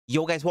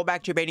Yo guys, welcome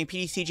back to your brand new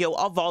PTCGO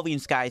Evolving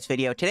Skies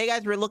video. Today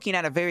guys, we're looking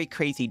at a very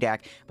crazy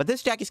deck, but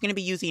this deck is going to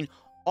be using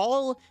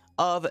all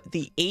of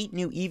the 8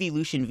 new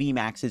Eeveelution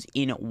VMAXs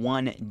in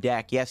one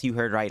deck. Yes, you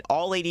heard right.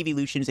 All 8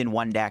 Eeveelutions in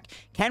one deck.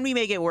 Can we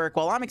make it work?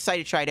 Well, I'm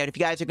excited to try it out. If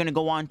you guys are going to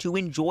go on to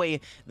enjoy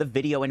the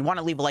video and want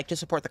to leave a like to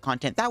support the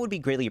content, that would be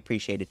greatly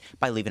appreciated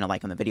by leaving a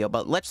like on the video.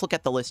 But let's look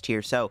at the list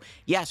here. So,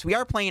 yes, we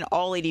are playing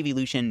all 8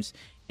 Eeveelutions.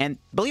 And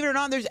believe it or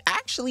not, there's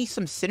actually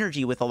some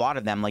synergy with a lot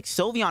of them. Like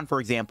Sylveon, for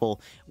example,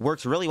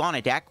 works really well on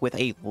a deck with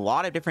a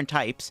lot of different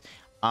types.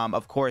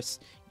 Of course,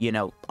 you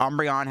know,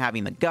 Umbreon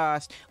having the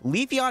Gust.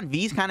 Leafeon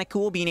V is kind of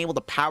cool. Being able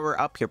to power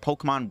up your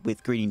Pokemon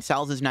with Greeting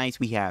Cells is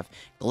nice. We have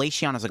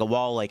Glaceon as like a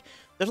wall. Like,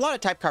 there's a lot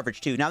of type coverage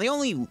too. Now, the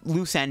only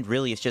loose end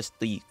really is just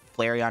the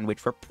Flareon,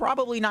 which we're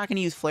probably not going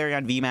to use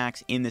Flareon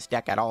VMAX in this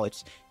deck at all.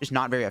 It's just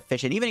not very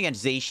efficient. Even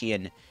against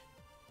Zacian,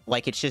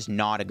 like, it's just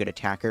not a good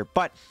attacker.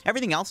 But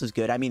everything else is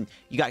good. I mean,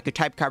 you got good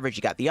type coverage.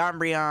 You got the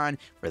Umbreon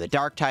for the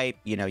dark type.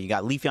 You know, you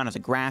got Leafeon as a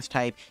grass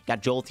type. You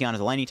got Jolteon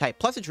as a lightning type.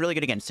 Plus, it's really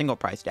good against single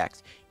price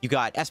decks. You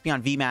got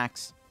Espeon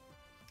VMAX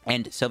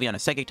and Sylveon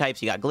as psychic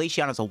types. You got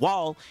Glaceon as a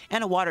wall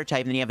and a water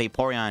type. And then you have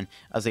Vaporeon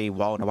as a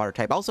wall and a water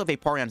type. Also,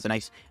 Vaporeon is a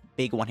nice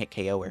big one-hit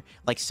KO'er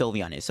like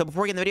Sylveon is. So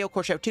before we get in the video, of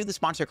course, shout out to the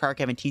sponsor, Card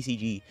Cavern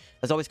TCG.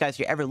 As always, guys, if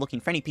you're ever looking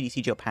for any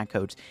PTCGO pack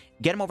codes,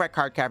 get them over at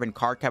Card Cavern.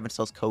 Card Cavern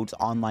sells codes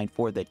online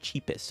for the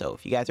cheapest. So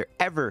if you guys are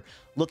ever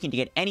looking to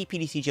get any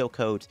PTCGO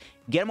codes,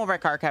 get them over at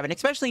Card Cavern,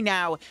 especially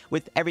now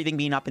with everything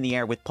being up in the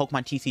air with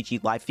Pokemon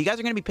TCG Live. If you guys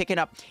are going to be picking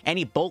up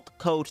any bulk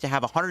codes to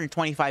have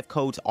 125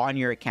 codes on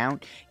your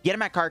account, get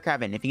them at Card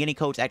Cavern. If you get any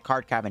codes at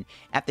Card Cavern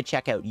at the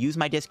checkout, use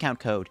my discount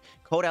code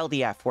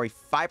LDF for a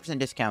 5%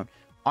 discount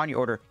on your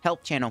order.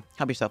 Help channel,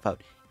 help yourself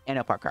out, and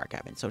help our Card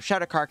Cavern. So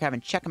shout out Card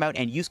Cavern, check them out,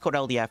 and use code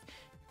LDF.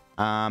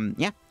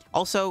 Yeah.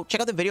 Also, check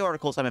out the video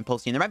articles I've been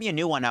posting. There might be a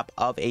new one up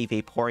of a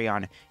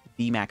Vaporeon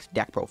VMAX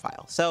deck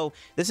profile. So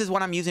this is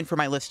what I'm using for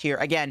my list here.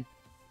 Again,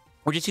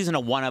 we're just using a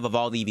one of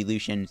all the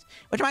Eeveelutions,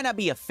 which might not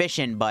be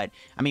efficient, but,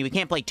 I mean, we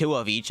can't play 2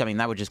 of each. I mean,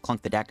 that would just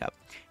clunk the deck up.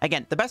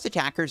 Again, the best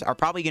attackers are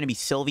probably going to be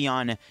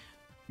Sylveon,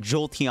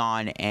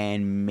 Jolteon,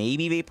 and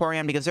maybe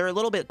Vaporeon, because they're a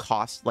little bit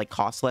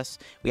costless.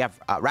 We have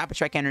Rapid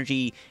Strike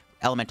Energy,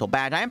 Elemental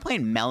Badge. I am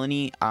playing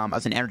Melanie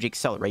as an energy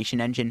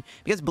acceleration engine,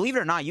 because believe it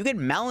or not, you get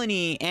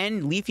Melanie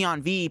and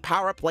Leafeon V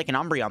power up like an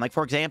Umbreon. Like,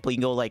 for example, you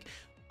can go like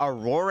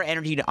Aurora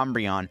Energy to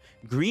Umbreon,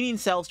 Greeting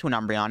Cells to an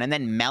Umbreon, and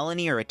then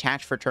Melanie or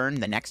Attach for turn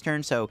the next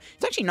turn. So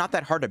it's actually not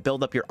that hard to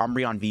build up your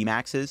Umbreon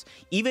VMAXs,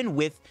 even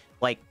with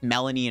like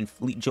Melanie and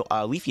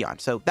Leafeon.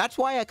 So that's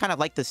why I kind of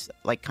like this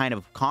like kind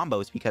of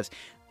combos, because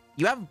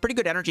you have pretty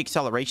good energy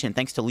acceleration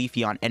thanks to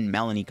Leafeon and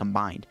Melanie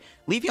combined.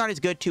 Leafeon is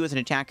good too as an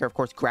attacker. Of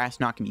course, Grass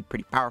Knot can be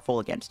pretty powerful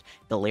against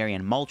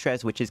Galarian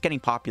Moltres, which is getting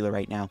popular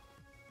right now.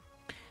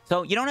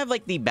 So you don't have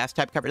like the best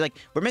type coverage. Like,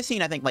 we're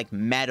missing, I think, like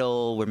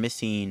Metal. We're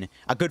missing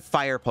a good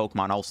Fire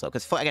Pokemon also,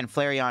 because again,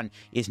 Flareon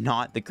is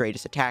not the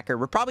greatest attacker.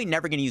 We're probably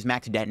never going to use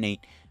Max Detonate.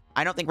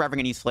 I don't think we're ever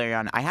going to use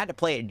Flareon. I had to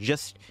play it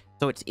just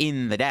so it's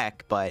in the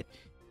deck, but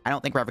I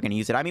don't think we're ever going to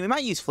use it. I mean, we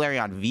might use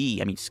Flareon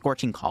V. I mean,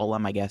 Scorching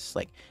Column, I guess,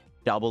 like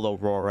double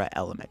Aurora,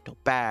 Elemental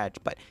Badge,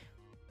 but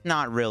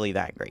not really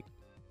that great.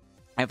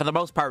 And for the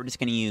most part, we're just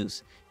going to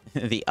use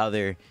the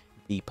other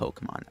V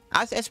Pokemon.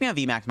 Espeon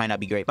VMAX might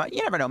not be great, but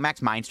you never know. Max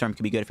Mindstorm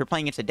could be good if you're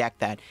playing against a deck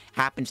that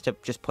happens to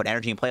just put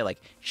energy in play,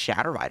 like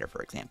Shadow Rider,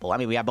 for example. I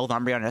mean, we have both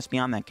Umbreon and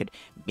Espeon that could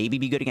maybe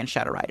be good against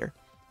Shadow Rider.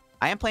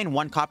 I am playing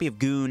one copy of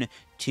Goon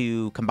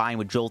to combine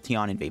with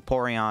Jolteon and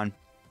Vaporeon.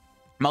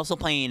 I'm also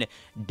playing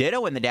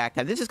Ditto in the deck.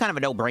 Now, this is kind of a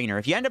no-brainer.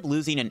 If you end up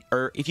losing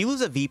if you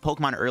lose a V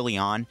Pokemon early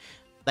on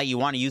that you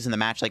want to use in the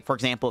match, like, for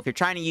example, if you're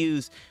trying to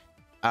use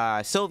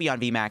Sylveon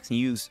VMAX and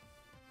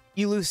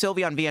you lose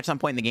Sylveon V at some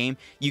point in the game,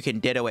 you can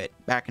Ditto it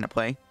back into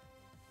play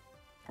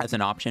as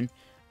an option.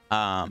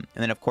 And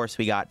then, of course,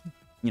 we got,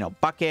 you know,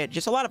 Bucket,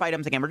 just a lot of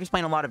items. Again, we're just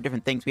playing a lot of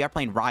different things. We are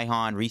playing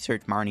Raihan,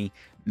 Research, Marnie,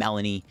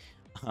 Melanie.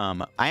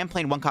 I am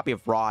playing one copy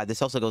of Rod.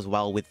 This also goes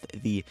well with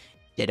the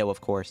Ditto, of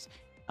course.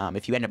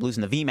 If you end up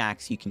losing the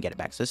VMAX, you can get it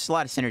back. So there's a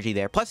lot of synergy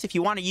there. Plus, if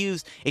you want to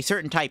use a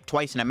certain type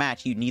twice in a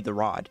match, you need the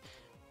Rod.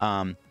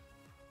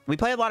 We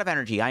play a lot of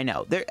energy, I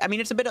know. I mean,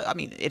 it's a bit of, I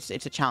mean, it's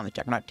a challenge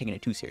deck. We're not taking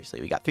it too seriously.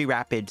 We got 3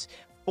 Rapids,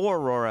 4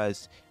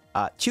 Auroras,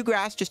 2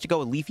 Grass just to go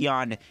with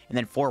Leafeon, and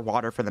then 4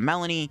 Water for the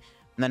Melanie,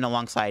 and then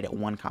alongside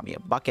 1 copy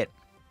of Bucket.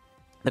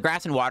 The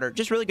Grass and Water,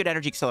 just really good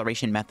energy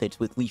acceleration methods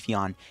with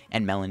Leafeon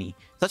and Melanie.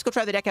 So let's go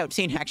try the deck out,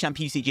 see in action on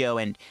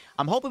PTCGO, and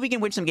I'm hoping we can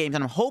win some games,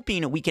 and I'm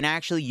hoping we can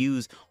actually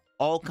use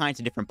all kinds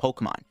of different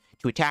Pokemon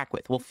to attack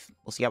with. We'll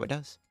see how it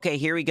does. Okay,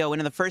 here we go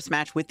into the first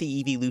match with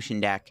the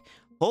Eeveelution deck.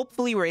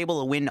 Hopefully, we're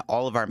able to win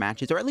all of our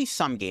matches, or at least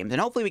some games,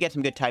 and hopefully we get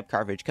some good type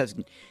coverage, because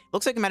it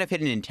looks like we might have hit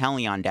an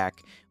Inteleon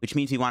deck, which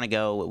means we want to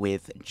go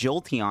with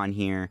Jolteon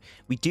here.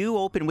 We do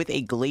open with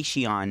a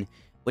Glaceon,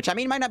 which, I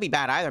mean, might not be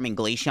bad either. I mean,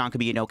 Glaceon could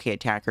be an okay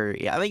attacker.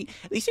 Yeah, like,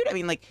 you see what I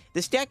mean? Like,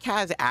 this deck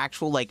has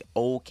actual, like,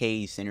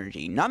 okay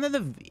synergy. None of the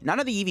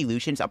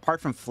Eeveelutions,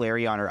 apart from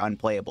Flareon, are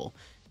unplayable.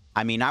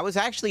 I mean, I was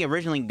actually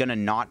originally going to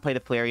not play the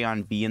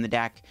Flareon V in the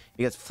deck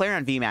because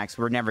Flareon VMAX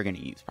we're never going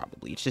to use,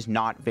 probably. It's just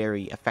not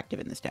very effective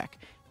in this deck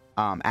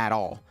at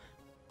all.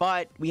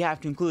 But we have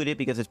to include it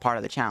because it's part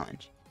of the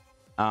challenge.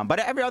 But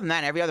every other than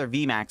that, every other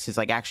VMAX is,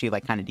 like, actually,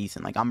 like, kind of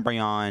decent. Like,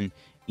 Umbreon,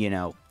 you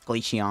know,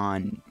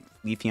 Glaceon,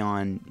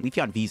 Leafeon.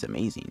 Leafeon V is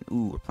amazing.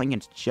 Ooh, we're playing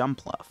against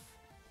Jumpluff.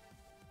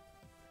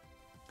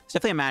 It's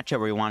definitely a matchup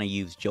where we want to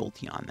use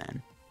Jolteon,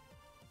 then.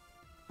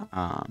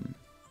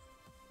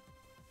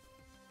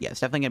 Yeah, it's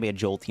definitely going to be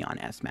a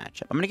Jolteon-esque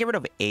matchup. I'm going to get rid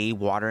of a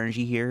Water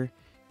Energy here.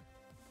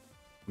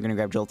 We're going to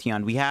grab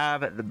Jolteon. We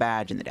have the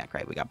badge in the deck,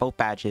 right? We got both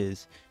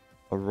badges.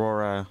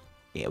 Aurora.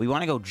 Yeah, we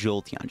want to go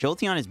Jolteon.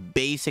 Jolteon is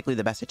basically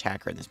the best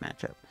attacker in this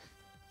matchup.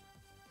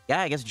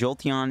 Yeah, I guess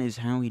Jolteon is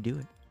how we do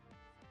it.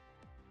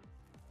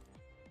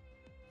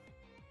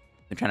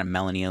 We're trying to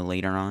Melania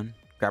later on.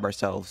 Grab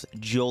ourselves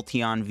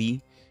Jolteon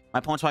V. My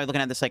opponent's probably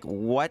looking at this like,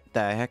 what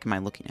the heck am I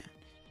looking at?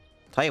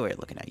 I'll tell you what you're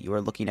looking at. You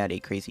are looking at a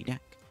crazy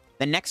deck.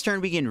 The next turn,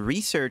 we can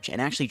research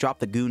and actually drop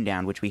the Goon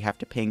down, which we have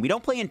to ping. We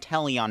don't play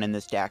Inteleon in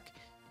this deck.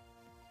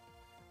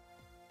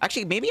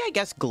 Actually, maybe I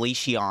guess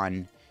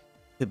Glaceon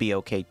could be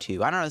okay,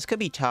 too. I don't know. This could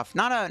be tough.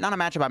 Not a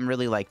matchup I'm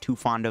really, like, too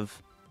fond of.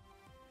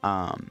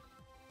 But,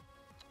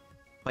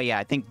 yeah,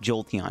 I think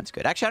Jolteon's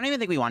good. Actually, I don't even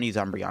think we want to use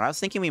Umbreon. I was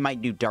thinking we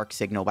might do Dark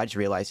Signal, but I just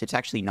realized it's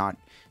actually not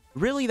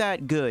really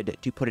that good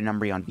to put an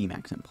Umbreon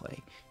VMAX in play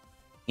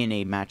in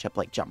a matchup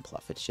like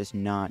Jumpluff. It's just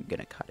not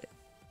going to cut it.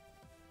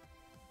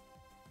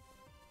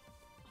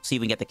 See if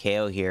we can get the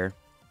KO here.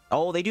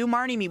 Oh, they do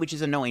Marnie me, which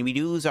is annoying. We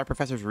do lose our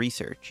Professor's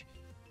Research,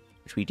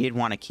 which we did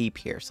want to keep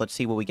here. So let's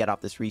see what we get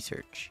off this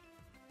research.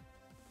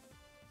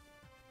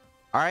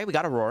 All right, we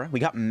got Aurora. We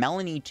got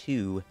Melanie,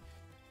 too.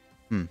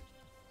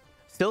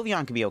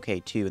 Sylveon could be okay,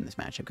 too, in this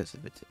matchup because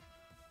of its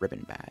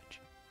Ribbon Badge.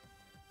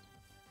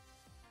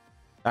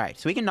 All right,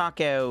 so we can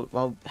knock out...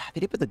 Well, they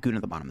did put the Goon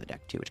at the bottom of the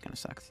deck, too, which kind of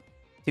sucks.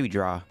 See, we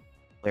draw.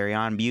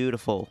 Flareon,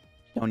 beautiful.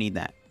 Don't need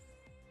that.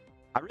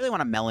 I really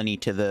want a Melanie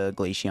to the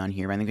Glaceon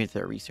here. I think it's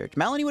a research.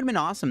 Melanie would have been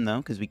awesome, though,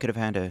 because we could have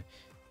had a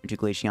into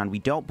Glaceon.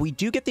 We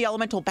do get the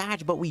Elemental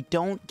Badge, but we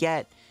do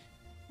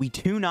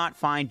not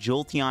find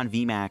Jolteon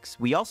VMAX.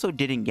 We also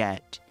didn't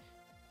get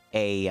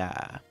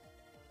a,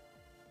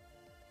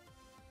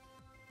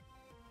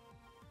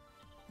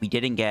 we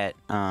didn't get,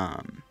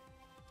 a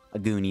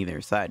Goon either,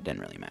 so that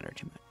didn't really matter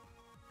too much.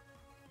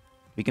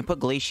 We can put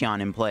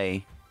Glaceon in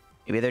play.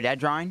 Maybe they're dead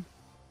drawing?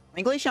 I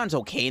mean, Glaceon's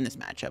okay in this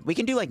matchup. We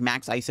can do, like,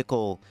 Max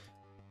Icicle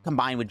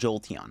combined with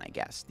Jolteon, I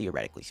guess,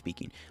 theoretically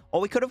speaking.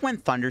 Oh, we could have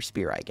went Thunder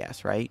Spear, I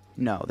guess, right?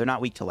 No, they're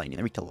not weak to lightning.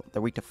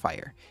 They're weak to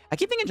fire. I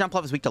keep thinking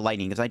Jumpluff is weak to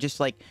lightning because I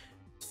just, like,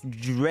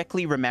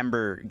 directly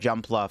remember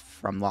Jumpluff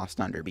from Lost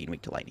Thunder being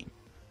weak to lightning.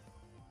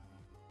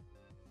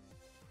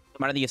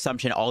 I'm under the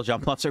assumption all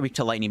Jumpluffs are weak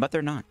to lightning, but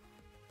they're not.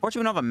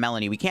 Fortunately, we don't have a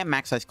Melanie. We can't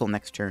Max Icicle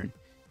next turn.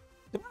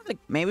 Like,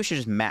 maybe we should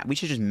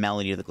just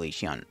Melanie to the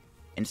Glaceon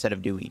instead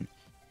of doing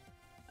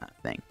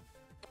thing.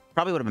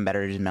 Probably would have been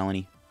better to just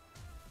Melanie.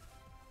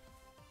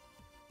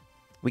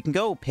 We can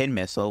go Pin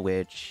Missile,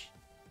 which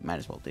we might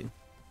as well do.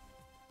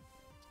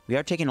 We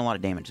are taking a lot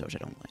of damage, though, which I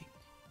don't like.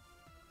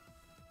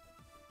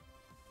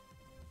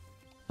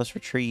 Plus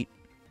Retreat.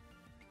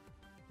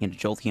 Into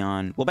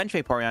Jolteon. We'll bench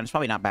Vaporeon. It's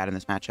probably not bad in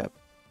this matchup.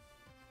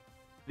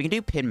 We can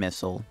do Pin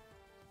Missile.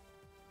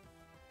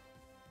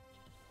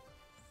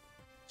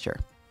 Sure.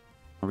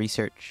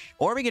 Research.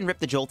 Or we can rip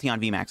the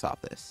Jolteon VMAX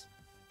off this.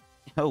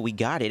 Oh, we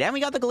got it. And we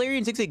got the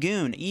Galarian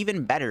Zigzagoon.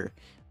 Even better.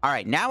 All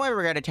right, now I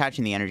regret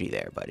attaching the energy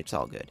there, but it's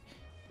all good.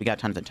 We got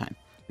tons of time.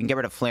 We can get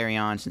rid of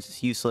Flareon since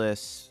it's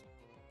useless.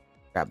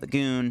 Grab the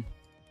Goon.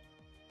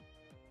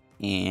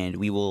 And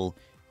we will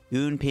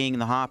Goon ping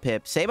the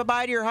Hoppip. Say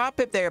bye-bye to your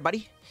Hoppip there,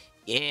 buddy.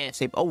 Yeah,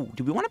 say... Oh,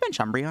 do we want to bench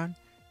Umbreon?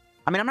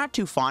 I mean, I'm not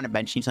too fond of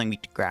benching something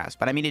weak to grass,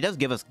 but I mean, it does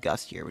give us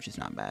Gust here, which is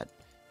not bad.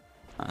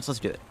 So let's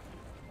do it.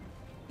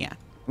 Yeah.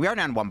 We are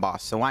down one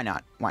boss, so why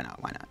not? Why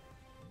not? Why not?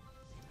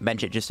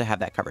 Bench it just to have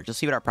that coverage. Let's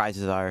see what our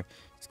prizes are.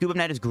 Scoop of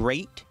Net is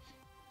great.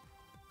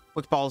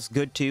 Quick Ball's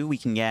good, too. We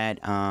can get,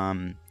 I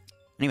don't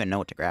even know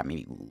what to grab.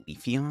 Maybe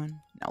Leafeon?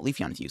 No,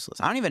 Leafeon is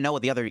useless. I don't even know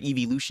what the other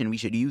Eeveelution we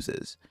should use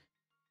is.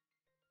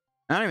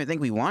 I don't even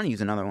think we want to use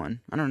another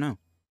one. I don't know.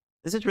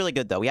 This is really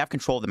good, though. We have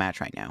control of the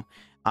match right now.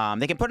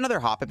 They can put another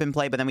Hoppip in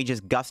play, but then we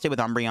just gust it with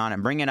Umbreon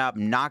and bring it up,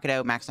 knock it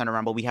out, Max Thunder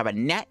Rumble. We have a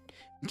net.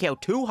 We KO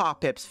 2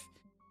 Hoppips.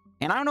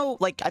 And I don't know,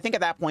 like, I think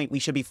at that point, we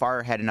should be far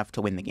ahead enough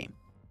to win the game.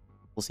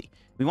 We'll see.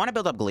 We want to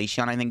build up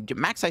Glaceon. I think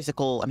Max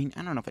Icicle, I mean,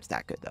 I don't know if it's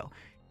that good, though.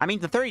 I mean,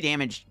 the 30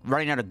 damage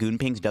running out of Goon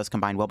Pings does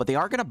combine well, but they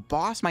are going to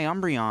boss my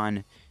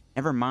Umbreon.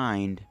 Never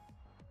mind.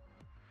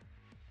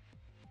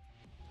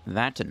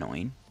 That's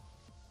annoying.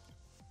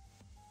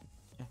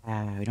 We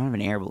don't have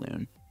an air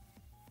balloon.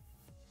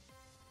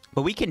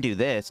 But we can do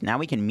this. Now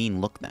we can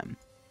mean look them.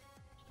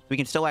 We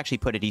can still actually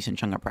put a decent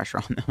chunk of pressure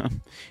on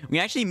them. We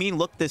can actually mean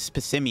look this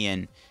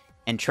Passimian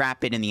and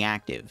trap it in the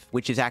active,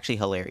 which is actually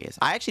hilarious.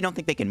 I actually don't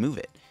think they can move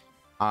it.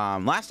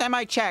 Last time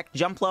I checked,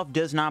 Jumpluff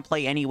does not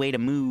play any way to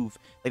move.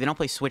 Like, they don't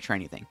play Switch or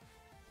anything.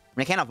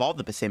 They can't evolve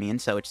the Passimian,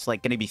 so it's,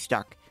 like, going to be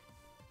stuck.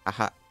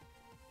 Aha.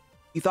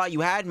 You thought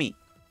you had me.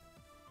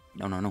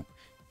 No, no, no.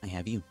 I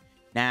have you.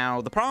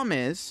 Now, the problem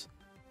is,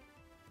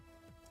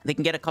 they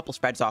can get a couple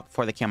spreads off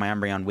before they kill my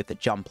Umbreon with the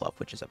Jump Up,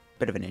 which is a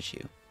bit of an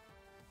issue. So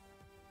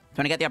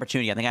when I get the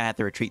opportunity, I think I have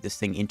to retreat this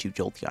thing into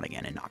Jolteon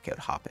again and knock out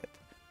Hoppip.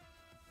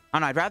 Oh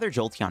no, I'd rather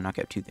Jolteon knock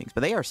out two things,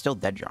 but they are still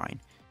dead drawing.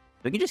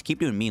 So we can just keep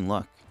doing mean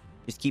look.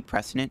 Just keep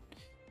pressing it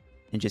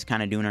and just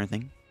kind of doing our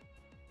thing.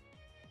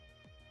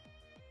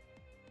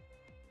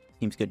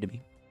 Seems good to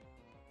me.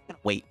 I'm gonna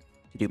wait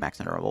to do Max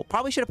Thunder Rumble.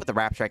 Probably should have put the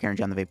Rap Strike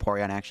Energy on the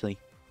Vaporeon, actually.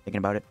 Thinking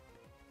about it.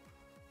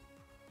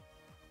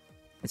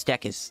 This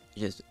deck is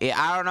just...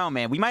 I don't know,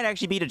 man. We might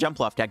actually beat a Jump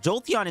Off deck.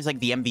 Jolteon is like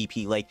the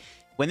MVP. Like,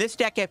 when this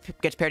deck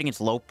gets paired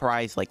against low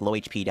price, like low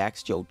HP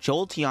decks,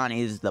 Jolteon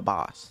is the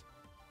boss.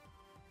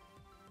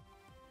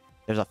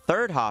 There's a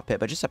third Hoppip,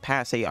 but just a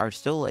pass. They are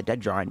still a dead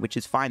drawing, which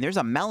is fine. There's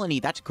a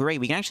Melanie. That's great.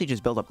 We can actually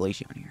just build up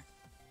Glaceon here.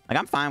 Like,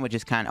 I'm fine with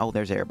just kind of... Oh,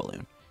 there's Air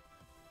Balloon.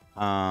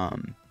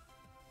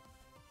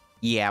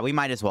 Yeah, we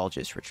might as well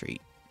just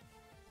retreat.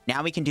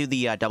 Now we can do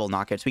the double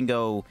knockouts. We can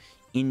go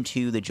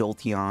into the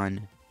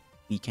Jolteon.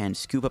 We can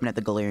scoop up at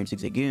the Galarian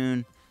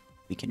Zigzagoon.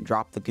 We can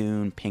drop the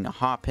Goon, ping a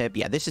Hoppip.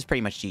 Yeah, this is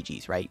pretty much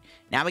GG's, right?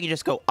 Now we can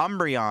just go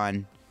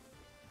Umbreon.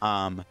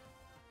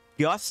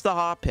 Just the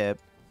Hoppip.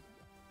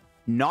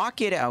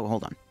 Knock it out.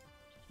 Hold on.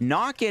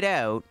 Knock it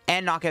out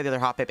and knock out the other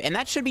Hoppip. And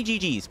that should be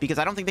GG's because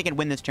I don't think they can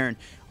win this turn.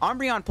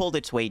 Umbreon pulled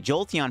its weight.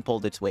 Jolteon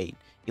pulled its weight.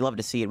 You love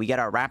to see it. We get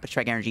our Rapid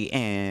Strike Energy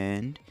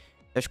and...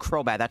 There's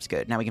Crobat. That's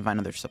good. Now we can find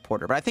another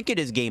supporter. But I think it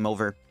is game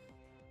over.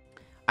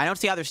 I don't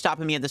see how they're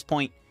stopping me at this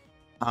point.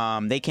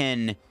 They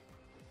can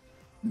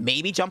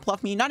maybe Jump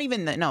Bluff me. Not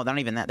even that. No, not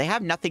even that. They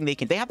have nothing they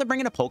can... They have to bring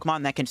in a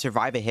Pokemon that can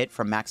survive a hit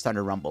from Max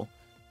Thunder Rumble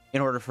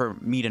in order for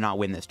me to not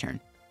win this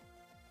turn.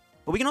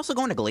 But we can also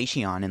go into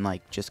Glaceon and,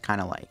 like, just kind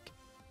of, like...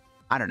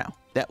 I don't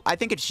know. I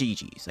think it's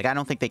GG's. Like, I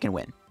don't think they can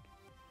win.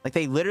 Like,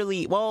 they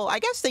literally... Well, I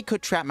guess they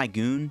could trap my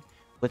Goon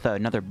with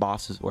another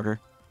boss's order.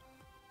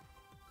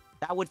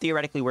 That would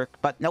theoretically work,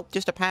 but nope,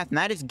 just a path. And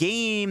that is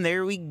game.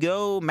 There we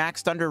go.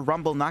 Max Thunder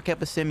Rumble, knockout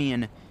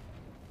Passimian,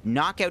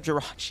 knockout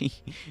Jirachi.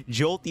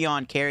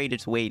 Jolteon carried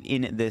its weight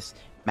in this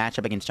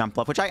matchup against Jump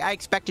Bluff, which I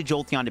expected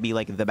Jolteon to be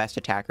like the best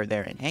attacker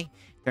there. And hey,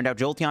 turned out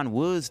Jolteon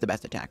was the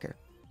best attacker.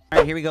 All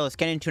right, here we go. Let's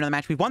get into another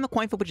match. We've won the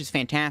coin flip, which is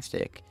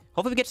fantastic.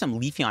 Hopefully we get some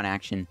Leafeon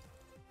action.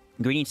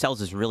 Green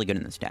Cells is really good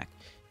in this deck.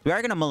 We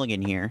are going to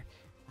mulligan here.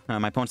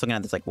 My opponent's looking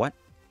at this like, what?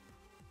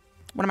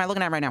 What am I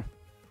looking at right now?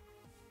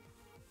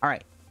 All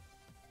right.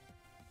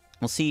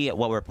 We'll see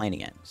what we're playing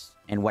against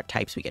and what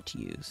types we get to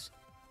use.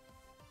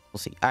 We'll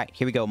see. All right,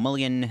 here we go.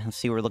 Mulligan. Let's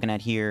see what we're looking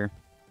at here.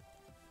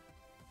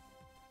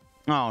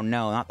 Oh,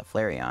 no, not the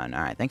Flareon.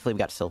 All right, thankfully we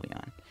got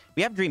Sylveon.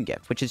 We have Dream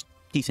Gift, which is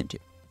decent, too.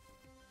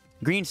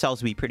 Green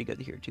Cells would be pretty good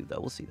here, too,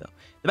 though. We'll see, though.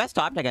 The best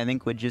top deck, I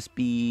think, would just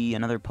be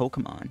another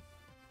Pokemon.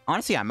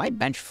 Honestly, I might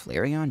bench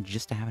Flareon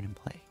just to have it in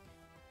play.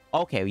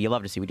 Okay, you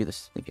love to see we do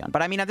this Leafeon.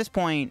 But, I mean, at this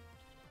point,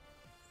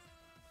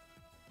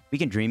 we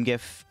can Dream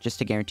Gift just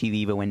to guarantee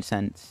the Evo win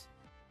sense.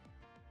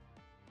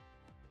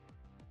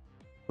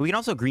 We can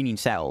also Greening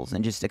Cells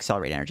and just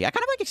Accelerate Energy. I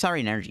kind of like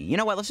Accelerate Energy. You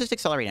know what? Let's just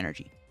Accelerate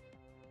Energy.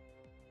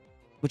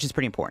 Which is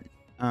pretty important.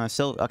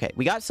 Okay,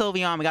 we got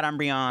Sylveon, we got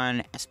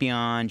Umbreon,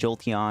 Espeon,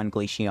 Jolteon,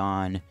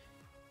 Glaceon.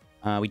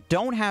 We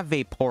don't have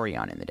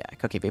Vaporeon in the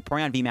deck. Okay,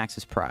 Vaporeon VMAX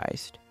is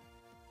prized.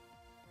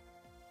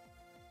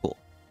 Cool.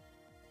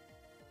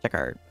 Check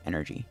our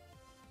energy.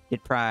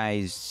 Did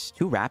prize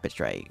 2 Rapid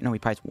Strike. No, we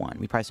prized 1.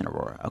 We prized an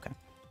Aurora. Okay.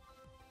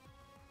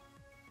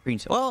 Green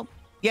Cell. Well...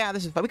 Yeah,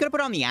 this is fun. We could have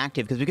put on the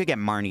active because we could get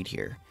Marnied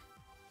here.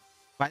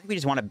 But I think we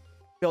just want to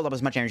build up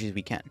as much energy as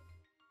we can.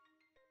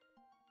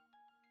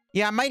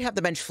 Yeah, I might have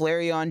to bench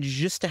Flareon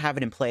just to have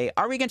it in play.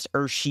 Are we against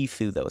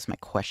Urshifu, though, is my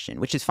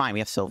question. Which is fine. We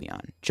have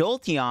Sylveon.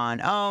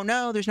 Jolteon. Oh,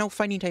 no. There's no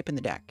fighting type in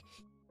the deck.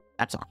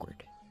 That's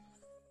awkward.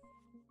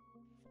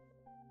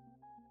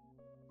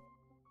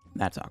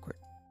 That's awkward.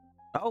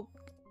 Oh.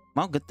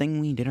 Well, good thing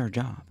we did our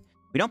job.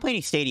 We don't play any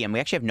Stadium. We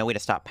actually have no way to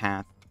stop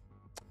Path.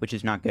 Which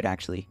is not good,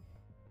 actually.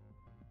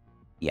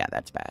 Yeah,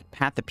 that's bad.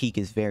 Path the Peak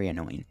is very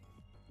annoying.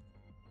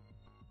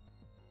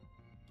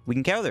 We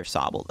can carry their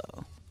Sobble,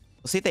 though.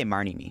 We'll see if they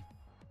Marnie me.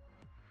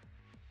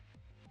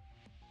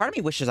 Part of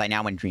me wishes I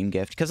now went Dream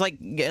Gift. Because, like,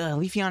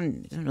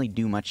 Leafeon doesn't really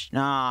do much.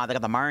 Nah, they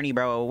got the Marnie,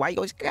 bro. Why you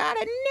always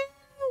gotta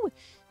know?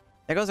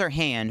 There goes our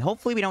hand.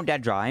 Hopefully we don't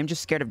dead draw. I'm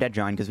just scared of dead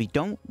drawing because we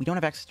don't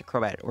have access to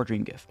Crobat or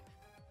Dream Gift.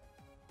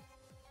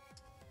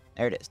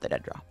 There it is, the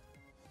dead draw.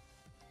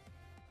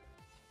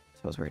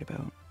 That's what I was worried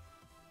about.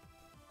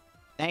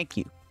 Thank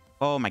you.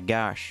 Oh my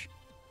gosh.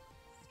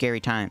 Scary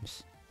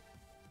times.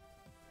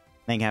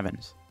 Thank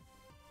heavens.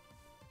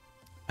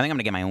 I think I'm going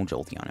to get my own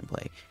Jolteon in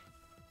play.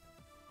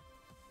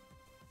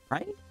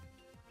 Right?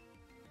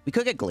 We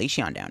could get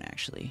Glaceon down,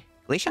 actually.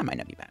 Glaceon might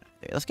not be bad.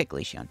 Let's get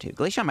Glaceon, too.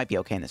 Glaceon might be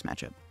okay in this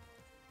matchup.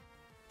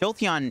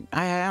 Jolteon,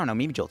 I don't know.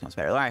 Maybe Jolteon's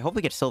better. All right,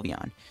 hopefully get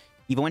Sylveon.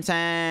 Evo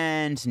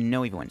Incense.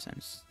 No Evo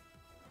Incense.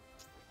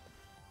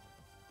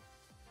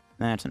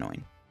 That's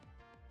annoying.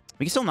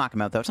 We can still knock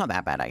him out, though. It's not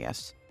that bad, I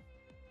guess.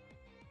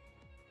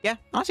 Yeah,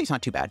 honestly, it's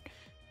not too bad.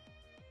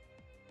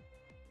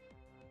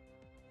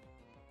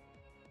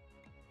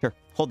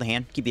 Hold the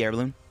hand. Keep the air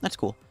balloon. That's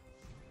cool.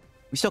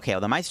 We still KO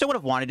them. I still would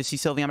have wanted to see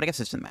Sylveon, but I guess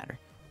it doesn't matter.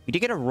 We did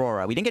get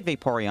Aurora. We didn't get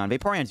Vaporeon.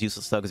 Vaporeon's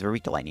useless, though, because we're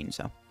weak to lightning,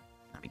 so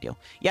not a big deal.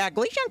 Yeah,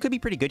 Glaceon could be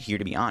pretty good here,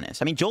 to be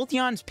honest. I mean,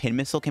 Jolteon's Pin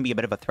Missile can be a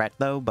bit of a threat,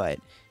 though, but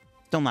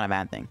still not a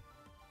bad thing.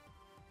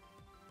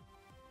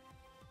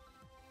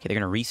 Okay, they're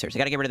going to research. They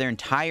got to get rid of their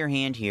entire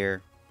hand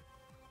here,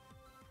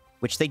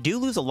 which they do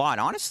lose a lot.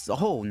 Honestly,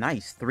 oh,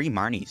 nice. 3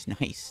 Marnies.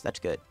 Nice. That's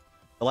good.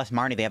 The less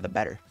Marnie they have, the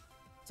better.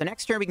 So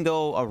next turn, we can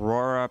go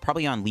Aurora,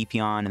 probably on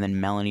Leafeon, and then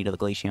Melanie to the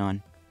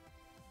Glaceon.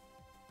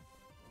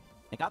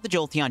 They got the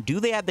Jolteon. Do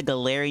they have the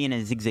Galarian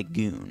and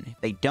Zigzagoon?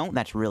 If they don't,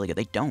 that's really good.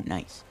 They don't.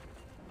 Nice.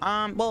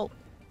 Well,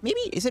 maybe...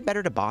 Is it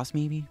better to boss,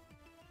 maybe?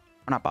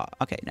 Or not boss?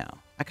 Okay, no.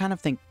 I kind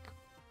of think...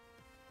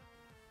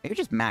 Maybe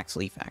just Max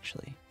Leaf,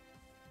 actually.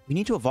 We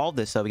need to evolve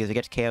this, though, because it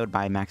gets KO'd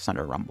by Max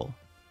Thunder Rumble.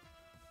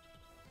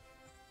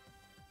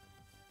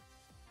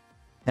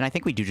 Then I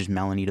think we do just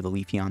Melanie to the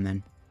Leafeon,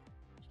 then.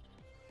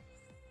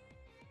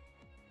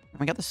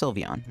 I got the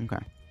Sylveon.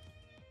 Okay. Oh,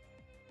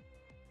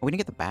 we didn't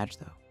get the badge,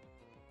 though.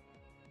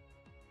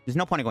 There's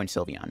no point in going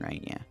Sylveon,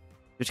 right? Yeah.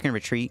 We're just going to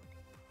retreat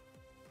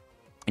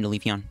into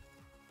Leafeon.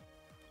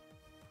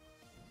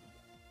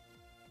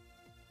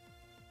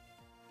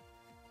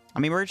 I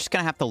mean, we're just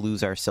going to have to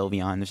lose our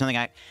Sylveon. There's nothing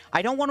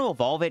I don't want to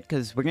evolve it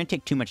because we're going to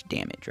take too much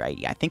damage, right?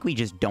 Yeah, I think we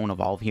just don't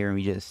evolve here and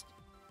we just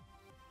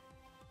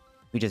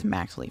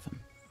max leave him.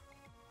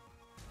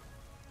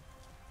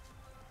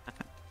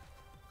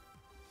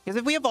 Because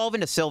if we evolve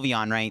into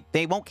Sylveon, right,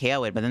 they won't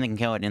KO it, but then they can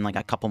KO it in like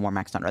a couple more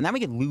Max Thunder. And then we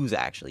could lose,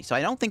 actually. So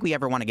I don't think we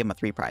ever want to give him a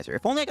 3-prizer.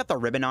 If only I got the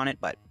ribbon on it,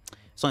 but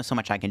there's only so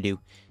much I can do.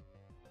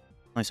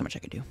 Only so much I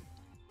can do.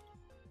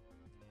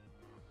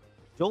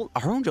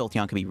 Our own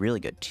Jolteon could be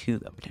really good, too,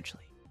 though,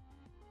 potentially.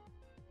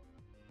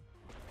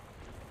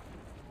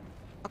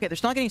 Okay, they're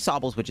still not getting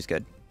Sobbles, which is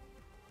good.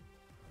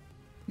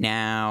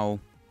 Now,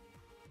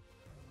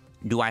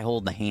 do I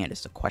hold the hand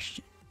is the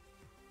question.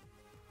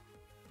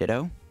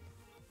 Ditto?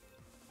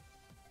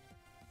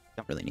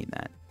 Don't really need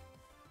that.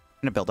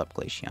 I'm going to build up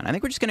Glaceon. I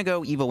think we're just going to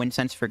go Evo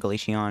Incense for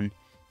Glaceon.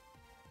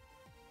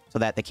 So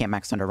that they can't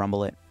Max Thunder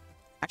Rumble it.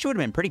 Actually, would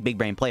have been pretty big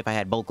brain play if I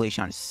had both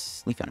Glaceon and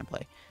Leafeon in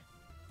play.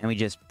 And we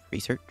just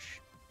research.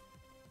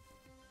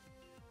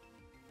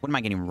 What am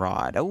I getting?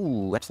 Rod.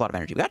 Oh, that's a lot of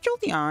energy. We got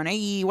Jolteon.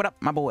 Hey, what up,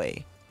 my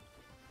boy?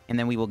 And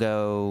then we will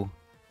go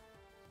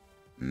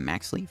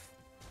Max Leaf.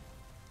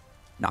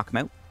 Knock him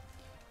out.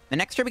 The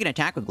next turn we can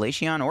attack with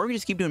Glaceon, or we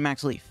just keep doing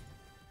Max Leaf.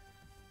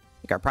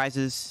 Take our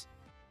prizes.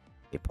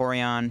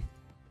 Vaporeon.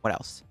 What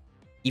else?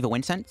 Evo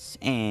Incense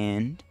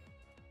and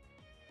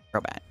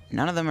Crobat.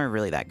 None of them are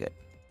really that good.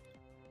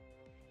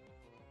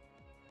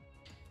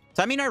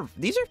 So, I mean,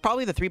 these are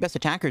probably the 3 best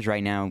attackers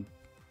right now.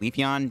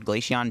 Leafeon,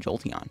 Glaceon,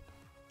 Jolteon.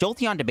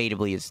 Jolteon,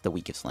 debatably, is the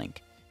weakest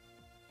link.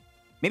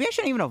 Maybe I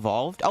shouldn't even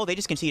evolved. Oh, they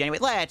just conceded anyway.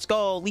 Let's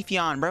go,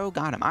 Leafeon, bro.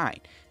 Got him. All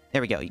right.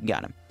 There we go. You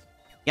got him.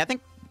 Yeah, I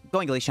think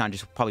going Glaceon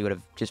just probably would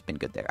have just been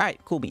good there. All right,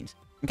 cool beans.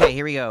 Okay,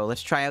 here we go.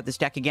 Let's try out this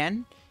deck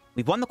again.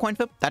 We've won the coin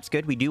flip. That's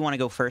good. We do want to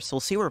go first. So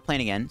we'll see what we're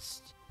playing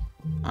against.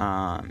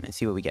 And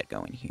see what we get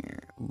going here.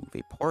 Ooh,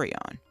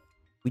 Vaporeon.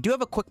 We do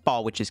have a quick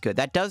ball, which is good.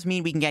 That does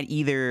mean we can get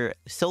either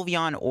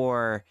Sylveon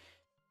or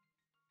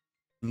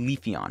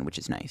Leafeon, which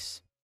is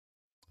nice.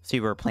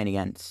 See what we're playing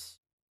against.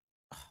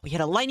 Oh, we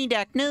had a lightning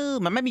deck. No,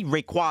 it might be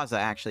Rayquaza,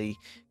 actually.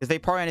 Because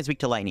Vaporeon is weak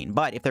to lightning.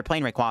 But if they're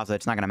playing Rayquaza,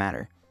 it's not going to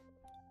matter.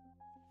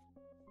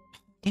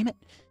 Damn it.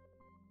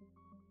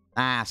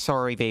 Ah,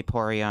 sorry,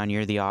 Vaporeon.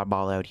 You're the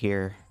oddball out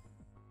here.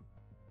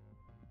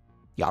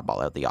 The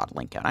oddball out, the odd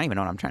link out. I don't even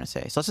know what I'm trying to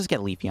say. So let's just get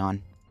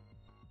Leafeon.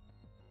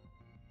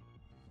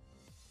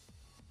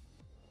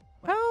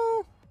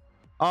 Well...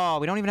 Oh,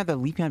 we don't even have the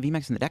Leafeon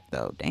VMAX in the deck,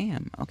 though.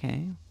 Damn.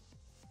 Okay.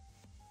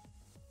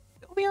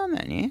 Sylveon,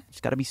 then, yeah?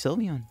 It's gotta be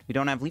Sylveon. We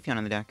don't have Leafeon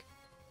in the deck.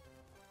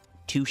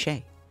 Touche.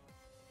 Then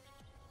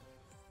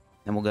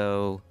we'll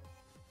go...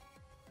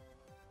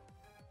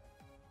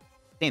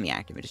 Stay in the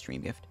active, just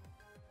Dream Gift.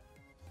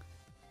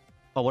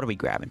 Oh, what are we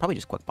grabbing? Probably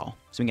just Quick Ball.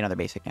 So we can get another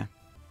basic now.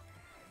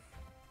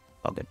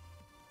 All good.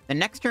 The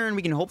next turn,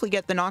 we can hopefully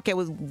get the knockout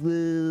with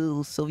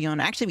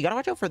Sylveon. Actually, we gotta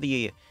watch out for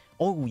the...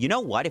 Oh, you know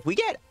what? If we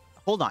get...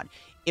 Hold on.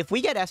 If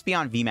we get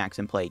Espeon VMAX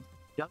in play,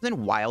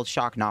 doesn't Wild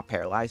Shock not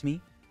paralyze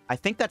me? I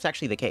think that's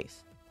actually the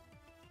case.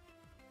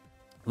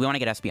 We want to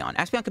get Espeon.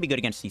 Espeon could be good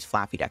against these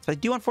flaffy decks. But I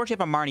do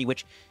unfortunately have a Marnie,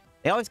 which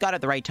they always got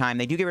at the right time.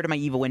 They do get rid of my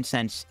Evo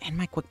Incense and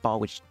my Quick Ball,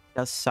 which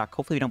does suck.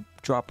 Hopefully we don't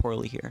draw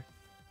poorly here.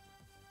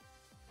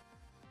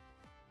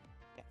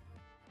 Yeah.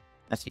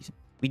 That's decent.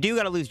 We do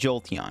got to lose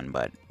Jolteon,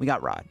 but we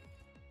got Rod.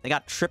 They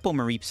got triple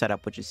Mareep set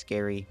up, which is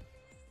scary.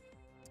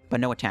 But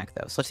no attack,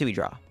 though. So let's see what we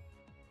draw.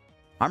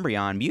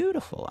 Umbreon,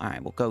 beautiful. All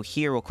right, we'll go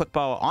here. We'll Quick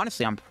Ball.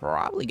 Honestly, I'm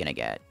probably going to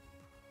get...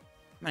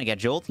 I'm going to get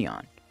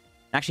Jolteon.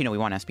 Actually, no, we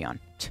want Espeon.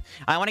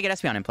 I want to get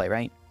Espeon in play,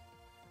 right?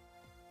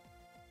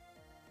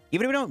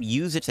 Even if we don't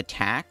use its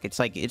attack, it's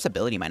like its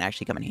ability might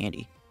actually come in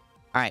handy.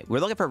 All right, we're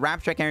looking for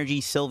Rapid Strike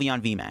Energy,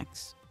 Sylveon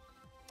VMAX.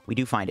 We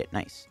do find it.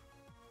 Nice.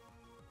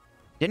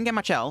 Didn't get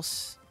much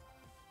else.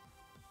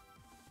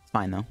 It's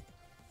fine, though.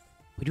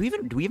 Wait,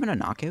 do we even a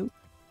knockout?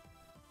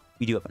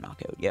 We do have a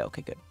knockout. Yeah,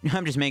 okay, good.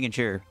 I'm just making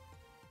sure.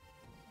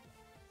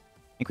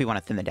 I think we want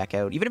to thin the deck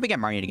out. Even if we get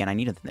Marnie again, I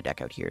need to thin the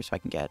deck out here so I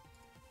can get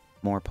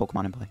more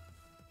Pokemon in play.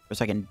 Or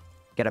so I can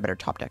get a better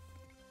top deck.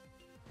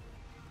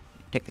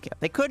 Take the kill.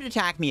 They could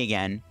attack me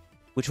again,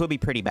 which would be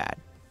pretty bad.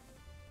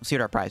 We'll see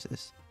what our prize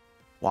is.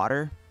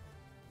 Water.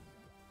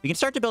 We can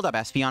start to build up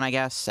Espeon, I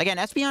guess. Again,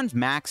 Espeon's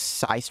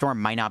Max Ice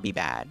Storm might not be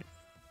bad.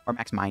 Or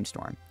Max Mind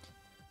Storm.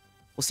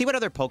 We'll see what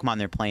other Pokemon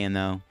they're playing,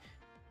 though.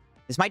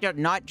 This might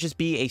not just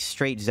be a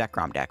straight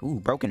Zekrom deck. Ooh,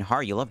 Broken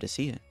Heart. You love to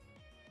see it.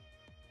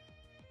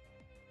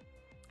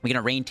 We're going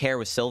to Rain Tear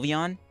with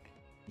Sylveon. You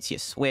see a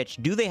switch.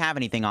 Do they have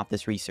anything off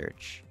this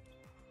research?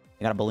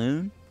 They got a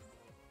Balloon.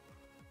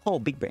 Oh,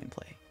 big brain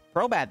play.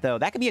 Crobat, though.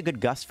 That could be a good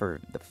gust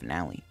for the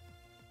finale.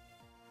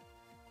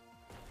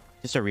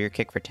 Just a rear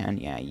kick for 10.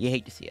 Yeah, you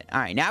hate to see it. All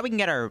right, now we can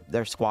get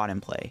their squad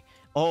in play.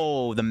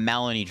 Oh, the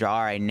Melanie draw.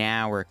 All right,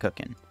 now we're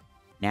cooking.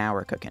 Now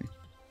we're cooking.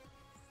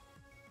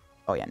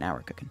 Oh, yeah, now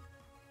we're cooking.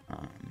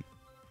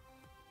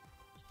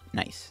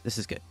 Nice. This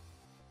is good.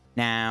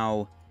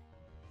 Now,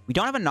 we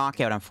don't have a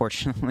knockout,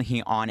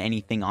 unfortunately, on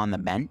anything on the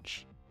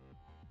bench.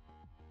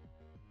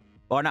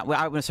 Well, not.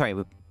 I'm sorry.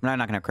 We're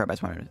not going to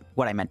Crobat.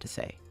 What I meant to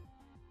say.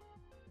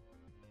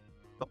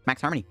 Oh,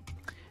 Max Harmony.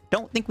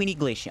 Don't think we need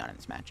Glaceon in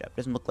this matchup.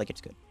 Doesn't look like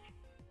it's good.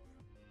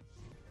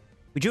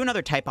 We drew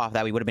another type off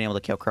that we would have been able to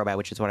kill Crobat,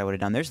 which is what I would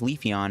have done. There's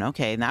Leafeon.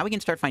 Okay, now we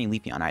can start finding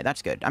Leafeon. All right,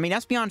 that's good. I mean,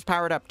 Espeon's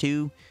powered up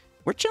too.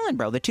 We're chilling,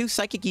 bro. The 2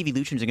 Psychic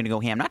Eeveelutions are going to go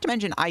ham. Not to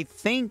mention, I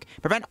think,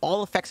 prevent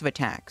all effects of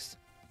attacks.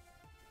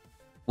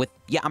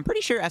 Yeah, I'm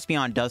pretty sure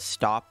Espeon does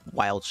stop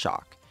Wild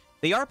Shock.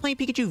 They are playing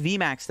Pikachu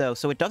VMAX, though,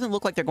 so it doesn't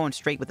look like they're going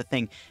straight with the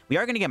thing. We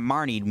are going to get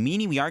Marnied,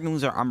 meaning we are going to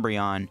lose our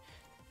Umbreon.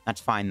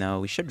 That's fine, though.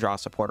 We should draw a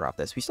supporter off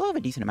this. We still have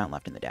a decent amount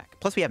left in the deck.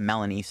 Plus, we have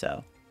Melanie,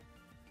 so...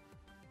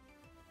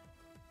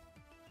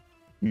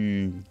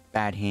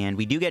 bad hand.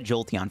 We do get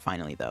Jolteon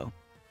finally, though,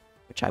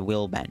 which I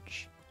will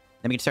bench.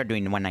 Then we can start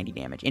doing 190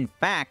 damage. In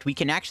fact, we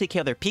can actually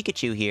kill their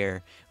Pikachu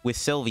here with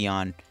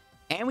Sylveon.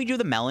 And we drew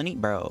the Melanie.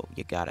 Bro,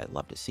 you gotta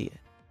love to see it.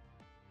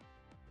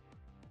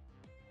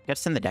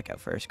 Let's send the deck out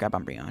first. Grab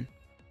Umbreon.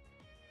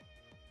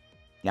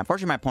 Yeah,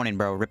 unfortunately, my opponent,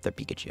 bro, ripped their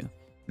Pikachu.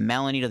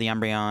 Melanie to the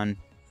Umbreon.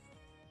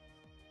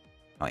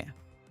 Oh, yeah.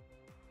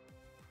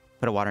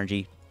 Put a Water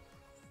Energy.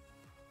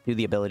 Do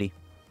the ability.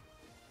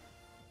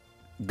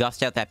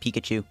 Gust out that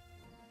Pikachu.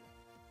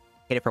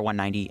 Hit it for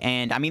 190.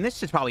 And, I mean,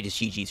 this is probably just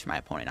GG's for my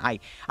opponent.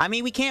 I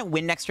mean, we can't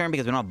win next turn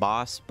because we don't have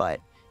boss, but,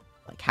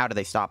 like, how do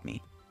they stop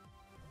me?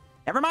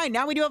 Never mind.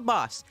 Now we do have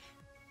boss.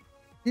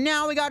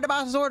 Now we got the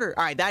boss's order.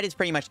 All right, that is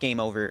pretty much game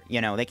over.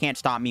 You know, they can't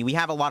stop me. We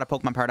have a lot of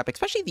Pokemon powered up,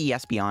 especially the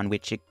Espeon,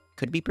 which it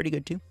could be pretty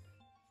good, too.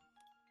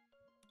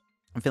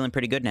 I'm feeling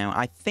pretty good now.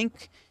 I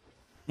think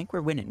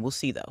we're winning. We'll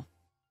see, though.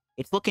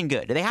 It's looking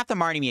good. They have to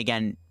Marnie me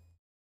again.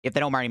 If they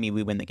don't Marnie me,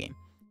 we win the game.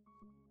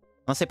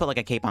 Unless they put, like,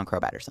 a cape on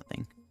Crobat or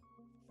something.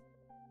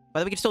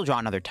 But we can still draw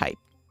another type.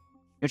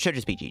 It should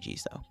just be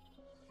GG's, though.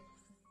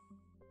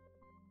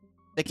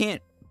 They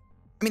can't...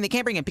 I mean, they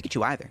can't bring in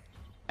Pikachu either.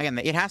 Again,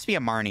 it has to be a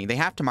Marnie. They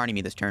have to Marnie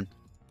me this turn.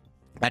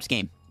 That's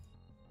game.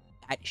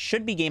 That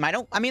should be game. I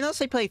mean, unless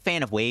they play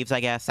Fan of Waves,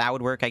 I guess. That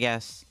would work, I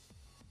guess.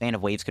 Fan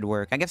of Waves could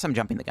work. I guess I'm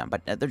jumping the gun.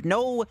 But there's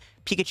no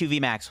Pikachu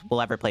VMAX will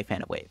ever play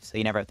Fan of Waves. So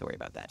you never have to worry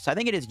about that. So I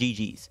think it is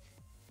GG's.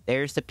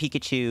 There's the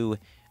Pikachu.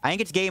 I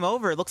think it's game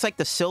over. It looks like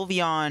the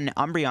Sylveon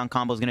Umbreon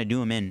combo is going to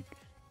do him in.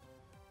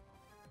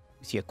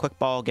 We see a Quick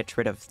Ball, gets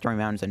rid of Stormy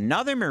Mountains.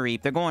 Another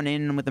Mareep. They're going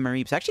in with the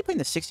Mareeps. Actually playing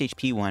the 6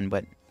 HP one,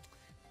 but...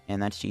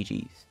 And that's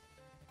GG's.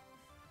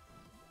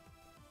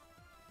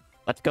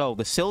 Let's go.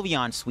 The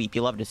Sylveon sweep.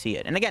 You love to see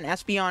it. And again,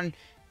 Espeon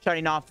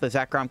starting off the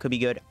Zekrom could be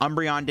good.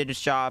 Umbreon did its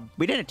job.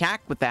 We didn't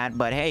attack with that,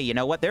 but hey, you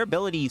know what? Their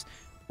abilities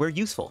were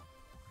useful.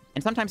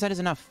 And sometimes that is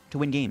enough to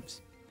win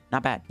games.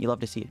 Not bad. You love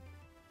to see it.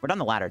 We're down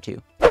the ladder,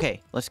 too.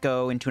 Okay, let's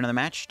go into another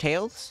match.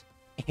 Tails.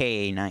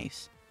 Hey,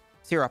 nice.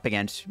 So you're up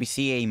against. We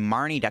see a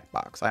Marnie deck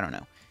box. I don't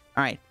know.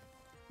 All right.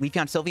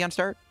 Leafeon Sylveon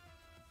start.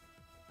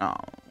 Oh,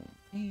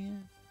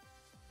 man.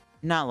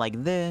 Not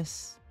like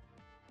this.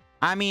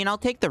 I mean, I'll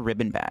take the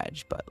Ribbon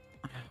Badge, but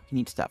we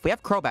need stuff. We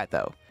have Crobat,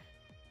 though.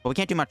 But we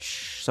can't do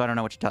much, so I don't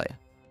know what to tell you.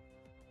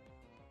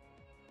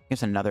 I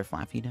guess another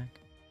Flaffy deck.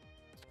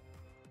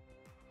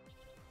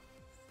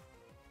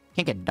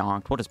 Can't get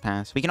donked. We'll just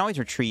pass. We can always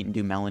retreat and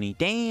do Melanie.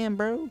 Damn,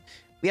 bro.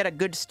 We had a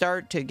good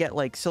start to get,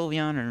 like,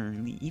 Sylveon or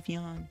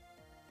Leafeon.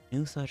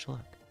 No such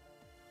luck.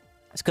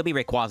 This could be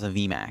Rayquaza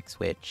VMAX,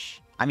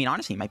 which, I mean,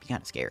 honestly, might be kind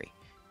of scary.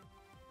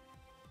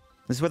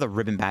 This is where the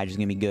Ribbon Badge is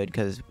going to be good,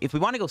 because if we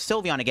want to go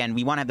Sylveon again,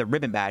 we want to have the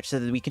Ribbon Badge so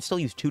that we can still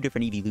use 2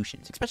 different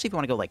Eeveelutions, especially if we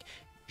want to go, like,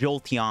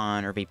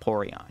 Jolteon or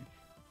Vaporeon.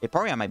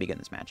 Vaporeon might be good in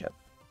this matchup.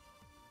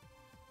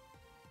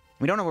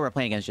 We don't know what we're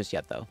playing against just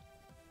yet, though.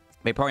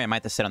 Vaporeon might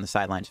have to sit on the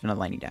sidelines for another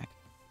lightning deck.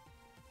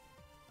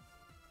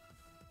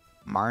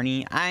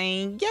 Marnie,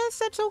 I guess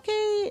that's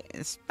okay.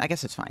 I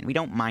guess it's fine. We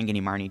don't mind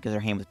getting Marnie because our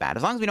hand was bad.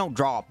 As long as we don't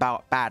draw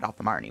bad off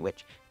the Marnie,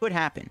 which could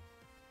happen.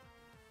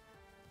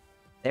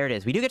 There it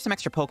is. We do get some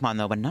extra Pokemon,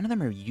 though, but none of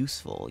them are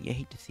useful. You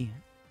hate to see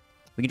it.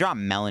 We can draw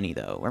Melanie,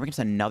 though. We're against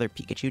another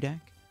Pikachu deck.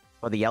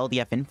 Or the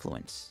LDF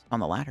influence on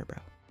the ladder, bro.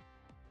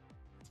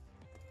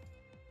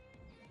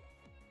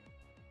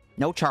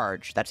 No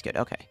charge. That's good.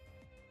 Okay.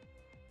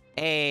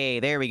 Hey,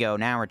 there we go.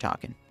 Now we're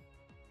talking.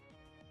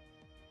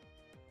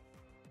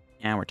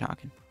 Now we're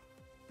talking.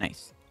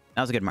 Nice.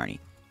 That was a good Marnie.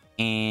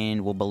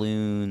 And we'll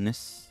balloon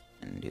this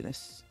and do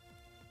this.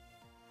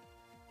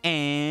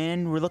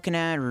 And we're looking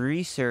at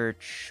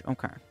research.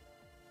 Okay.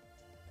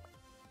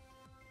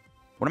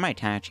 What am I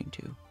attaching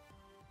to?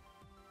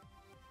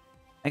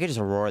 I could just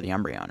Aurora the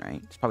Umbreon,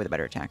 right? It's probably the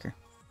better attacker.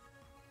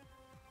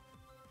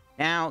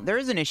 Now, there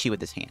is an issue with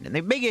this hand. And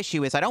the big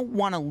issue is I don't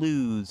want to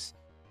lose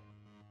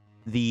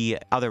the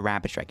other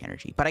Rapid Strike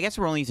energy. But I guess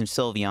we're only using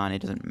Sylveon. It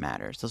doesn't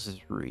matter. So this is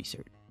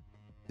research.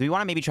 So we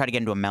want to maybe try to get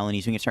into a Melanie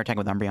so we can start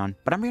attacking with Umbreon.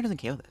 But Umbreon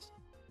doesn't KO this.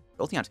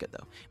 Jolteon's good,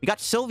 though. We got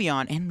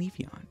Sylveon and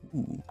Leafeon.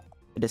 Ooh.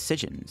 The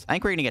decisions. I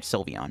think we're going to get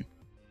Sylveon.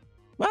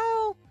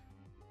 Well,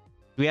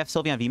 do we have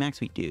Sylveon VMAX?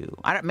 We do.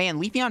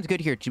 Man, Leafeon's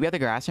good here. Do we have the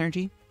grass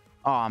energy?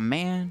 Aw,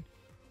 man.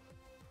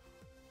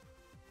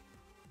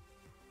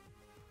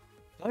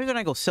 The only reason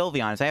I go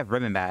Sylveon is I have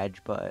Ribbon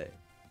Badge, but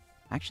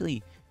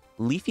actually,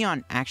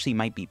 Leafeon actually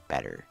might be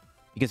better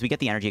because we get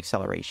the energy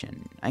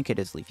acceleration. I think it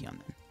is Leafeon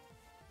then.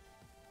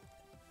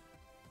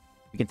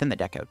 We can thin the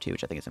deck out too,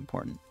 which I think is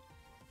important.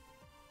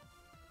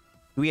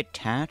 Do we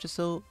attach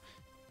a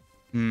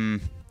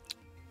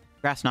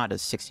Grass Knot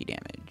does 60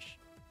 damage.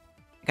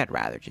 I think I'd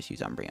rather just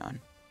use Umbreon.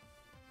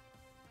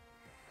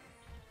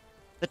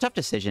 It's a tough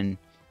decision.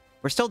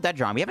 We're still dead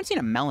drawn. We haven't seen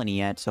a Melanie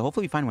yet, so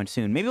hopefully we find one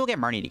soon. Maybe we'll get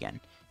Marnied again.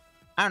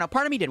 I don't know.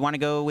 Part of me did want to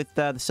go with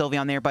the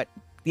Sylveon there, but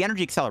the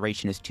energy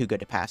acceleration is too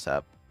good to pass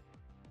up.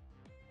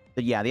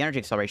 But yeah, the energy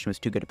acceleration was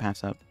too good to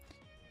pass up.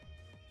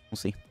 We'll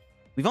see.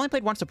 We've only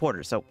played one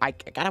supporter, so I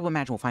gotta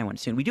imagine we'll find one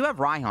soon. We do have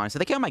Raihan, so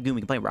they KO my Goon,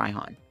 we can play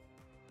Raihan.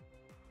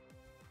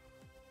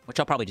 Which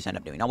I'll probably just end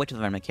up doing. I'll wait till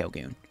the KO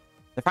Goon.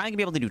 They're finally gonna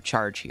be able to do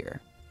charge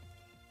here.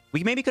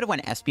 We maybe could have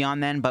went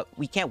Espeon then, but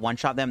we can't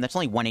one-shot them. That's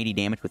only 180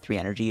 damage with 3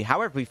 energy.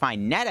 However, if we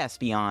find net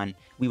Espeon,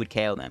 we would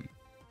KO them.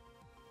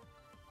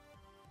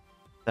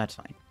 That's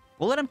fine.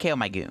 We'll let them KO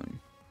my Goon.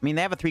 I mean,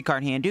 they have a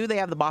 3-card hand. Do they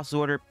have the boss's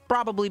order?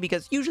 Probably,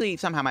 because usually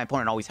somehow my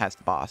opponent always has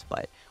the boss,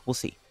 but we'll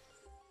see.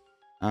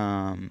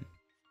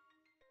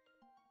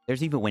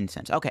 There's even Wind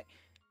Sense. Okay.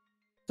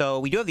 So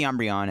we do have the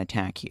Umbreon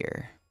attack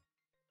here.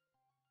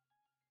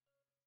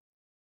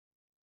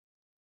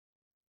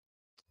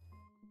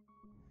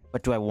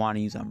 But do I want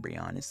to use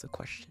Umbreon is the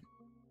question.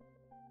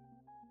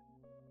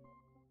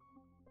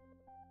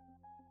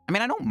 I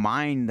mean, I don't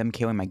mind them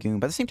KOing my Goon,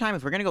 but at the same time,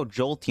 if we're going to go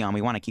Jolteon,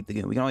 we want to keep the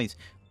Goon. We can always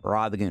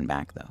raw the Goon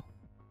back, though.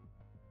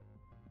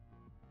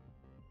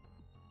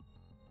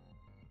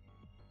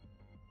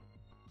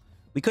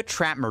 We could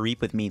trap Mareep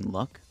with Mean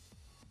Look.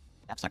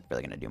 That's not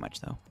really going to do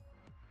much, though.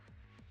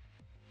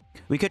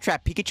 We could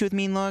trap Pikachu with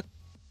Mean Look,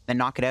 then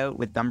knock it out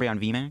with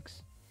Umbreon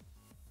VMAX.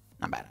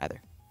 Not bad,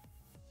 either.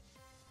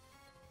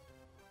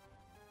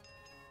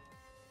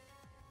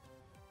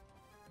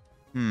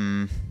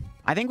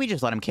 I think we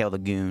just let him KO the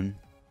Goon.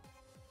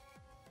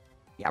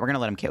 Yeah, we're going to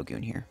let him KO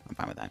Goon here. I'm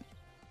fine with that.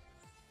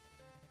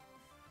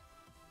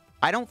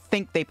 I don't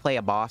think they play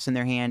a boss in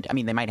their hand. I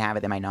mean, they might have it.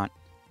 They might not.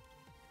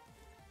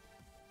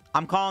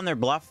 I'm calling their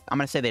bluff. I'm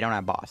going to say they don't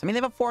have boss. I mean, they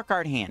have a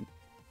 4-card hand.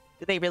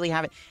 Do they really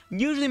have it?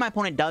 Usually my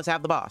opponent does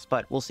have the boss,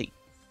 but we'll see.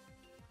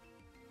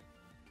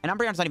 And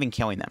Umbreon's not even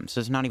killing them, so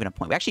there's not even a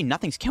point. Actually,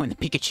 nothing's killing the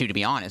Pikachu, to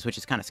be honest, which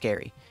is kind of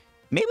scary.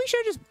 Maybe we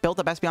should have just built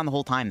up Espeon the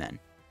whole time then.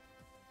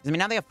 I mean,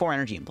 now they have 4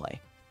 energy in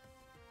play.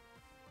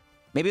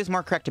 Maybe it was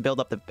more correct to build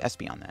up the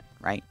Espeon then,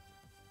 right?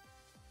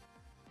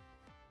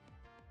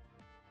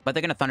 But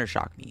they're going to Thunder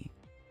Shock me.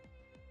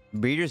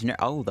 Breeder's...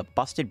 Oh, the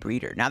busted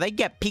Breeder. Now they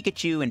get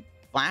Pikachu and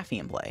Flaffy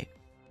in play.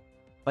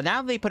 But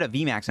now they put a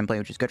VMAX in play,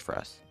 which is good for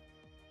us.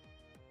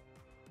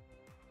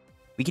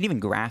 We can even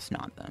Grass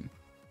Knot them.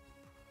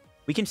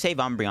 We can save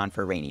Umbreon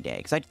for a rainy day,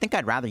 because I think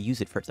I'd rather use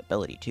it for its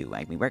ability, too.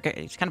 I mean,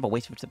 it's kind of a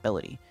waste of its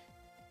ability.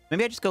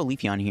 Maybe I just go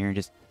Leafeon here and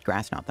just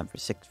Grass Knot them for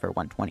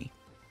 120.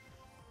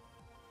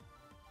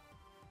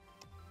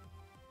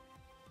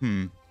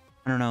 I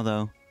don't know,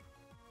 though.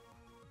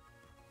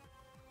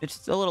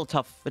 It's a little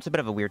tough. It's a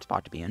bit of a weird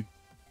spot to be in.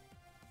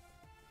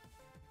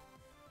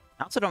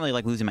 I also don't really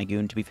like losing my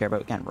Goon, to be fair,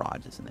 but again,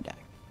 Rods is in the deck.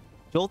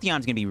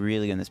 Jolteon's going to be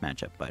really good in this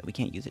matchup, but we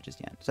can't use it just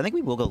yet. So I think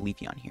we will go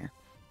Leafeon here.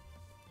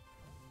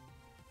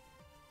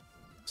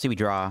 See, we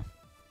draw.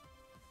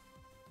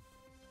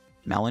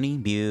 Melanie,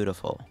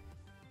 beautiful.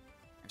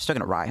 We're still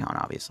going to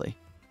Raihan, obviously.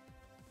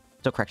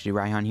 Still correct to do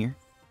Raihan here.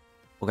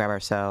 We'll grab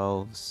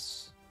ourselves...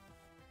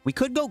 We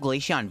could go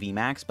Glaceon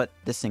VMAX, but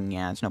this thing,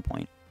 yeah, there's no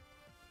point.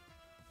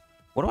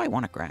 What do I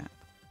want to grab?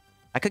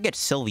 I could get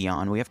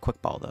Sylveon. We have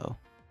Quick Ball, though.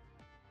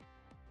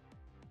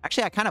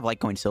 Actually, I kind of like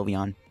going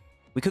Sylveon.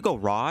 We could go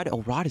Rod.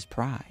 Oh, Rod is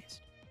prized.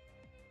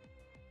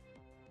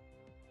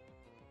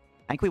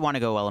 I think we want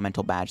to go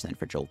Elemental Badge, then,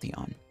 for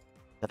Jolteon.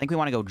 I think we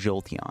want to go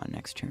Jolteon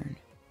next turn.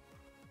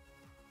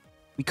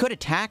 We could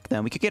attack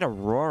them. We could get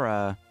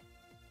Aurora,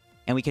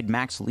 and we could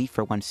max Leaf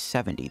for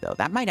 170, though.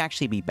 That might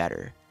actually be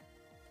better.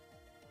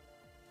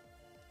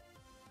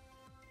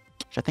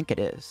 which I think it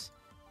is.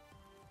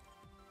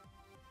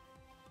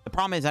 The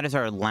problem is that is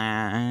our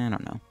I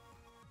don't know.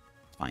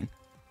 It's fine.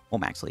 We'll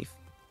max Leaf.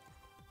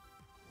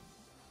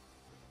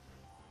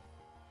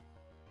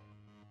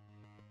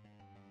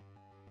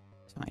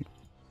 It's fine.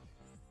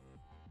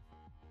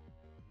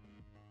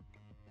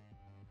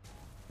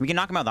 We can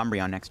knock him out with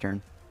Umbreon next turn.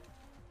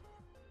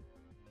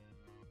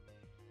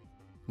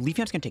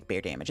 Leafeon's gonna take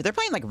bear damage. If they're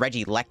playing like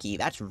Regieleki,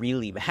 that's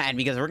really bad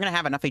because we're gonna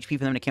have enough HP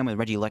for them to kill him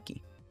with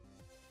Regieleki.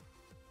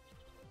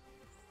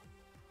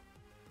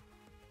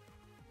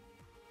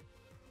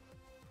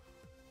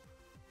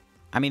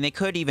 I mean, they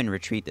could even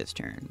retreat this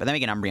turn, but then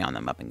we can Umbreon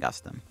them up and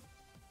gust them.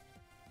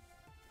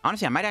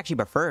 Honestly, I might actually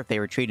prefer if they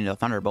retreat into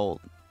Thunderbolt.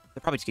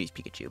 They'll probably just use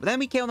Pikachu. But then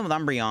we kill them with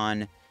Umbreon.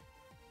 Then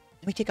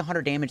we take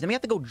 100 damage. Then we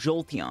have to go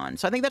Jolteon.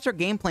 So I think that's our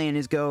game plan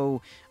is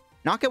go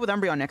knock it with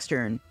Umbreon next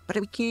turn. But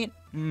we can't...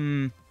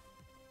 We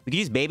could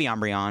use Baby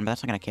Umbreon, but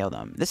that's not going to kill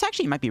them. This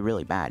actually might be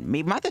really bad.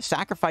 Maybe we might have to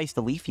sacrifice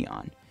the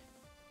Leafeon.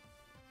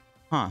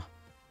 Huh.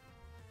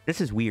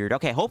 This is weird.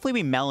 Okay, hopefully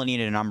we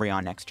Melanie an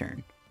Umbreon next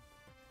turn.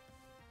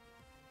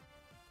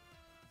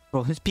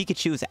 Bro, this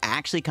Pikachu is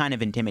actually kind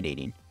of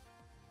intimidating.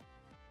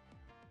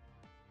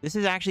 This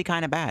is actually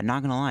kind of bad,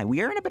 not gonna lie. We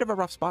are in a bit of a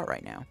rough spot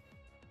right now.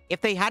 If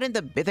they hadn't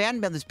built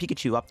this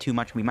Pikachu up too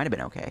much, we might have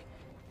been okay.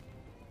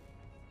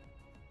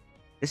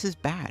 This is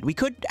bad. We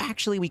could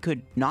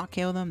not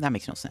kill them. That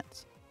makes no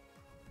sense.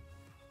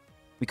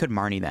 We could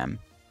Marnie them.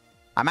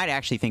 I might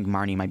actually think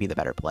Marnie might be the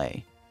better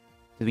play.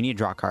 Because we need to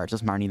draw cards.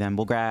 Let's Marnie them.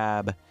 We'll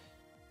grab...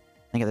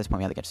 I think at this point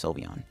we have to get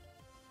Sylveon.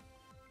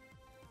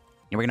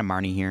 Yeah, we're gonna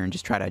Marnie here and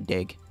just try to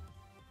dig.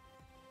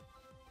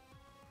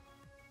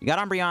 We got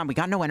Umbreon. We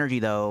got no energy,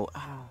 though.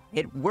 Oh,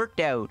 it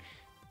worked out.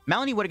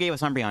 Melanie would have gave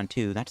us Umbreon,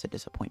 too. That's a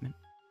disappointment.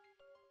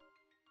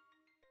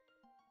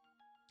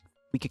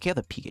 We could kill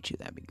the Pikachu.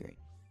 That'd be great.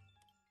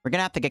 We're going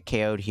to have to get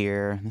KO'd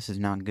here. This is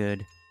not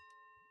good.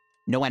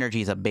 No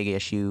energy is a big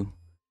issue.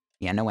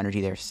 Yeah, no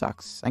energy there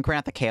sucks. I think we're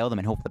going to have to KO them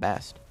and hope the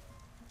best.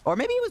 Or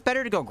maybe it was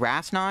better to go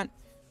Grass Knot.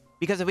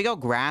 Because if we go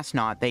Grass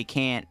Knot, they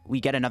can't... We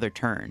get another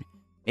turn.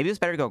 Maybe it was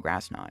better to go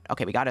Grass Knot.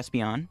 Okay, we got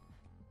Espeon.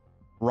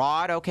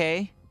 Rod,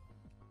 okay.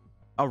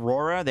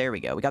 Aurora, there we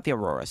go. We got the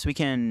Aurora, so we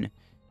can...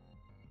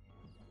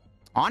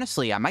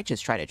 Honestly, I might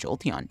just try to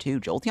Jolteon,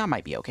 too. Jolteon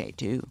might be okay,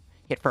 too.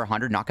 Hit for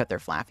 100, knock out their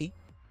Flaffy.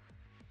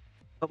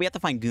 But we have to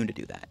find Goon to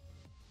do that.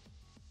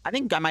 I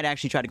think I might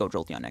actually try to go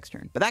Jolteon next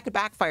turn. But that could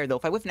backfire, though.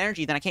 If I whiff an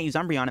energy, then I can't use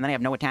Umbreon, and then I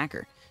have no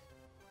attacker.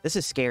 This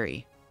is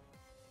scary.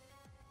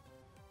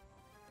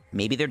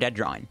 Maybe they're dead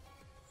drawing.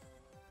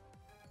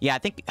 Yeah, I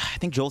think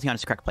Jolteon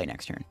is the correct play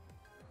next turn.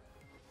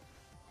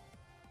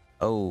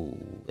 Oh,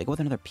 they go with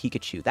another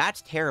Pikachu.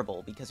 That's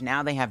terrible, because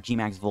now they have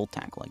G-Max Volt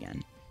Tackle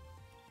again.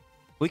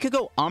 We could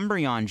go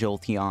Umbreon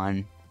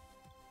Jolteon.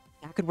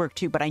 That could work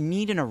too, but I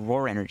need an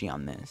Aurora energy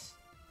on this.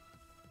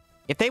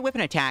 If they whip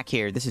an attack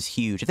here, this is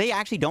huge. If they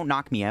actually don't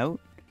knock me out,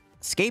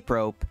 Escape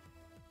Rope,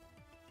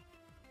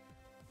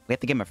 we have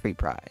to give him a free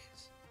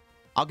prize.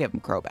 I'll give him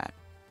Crobat.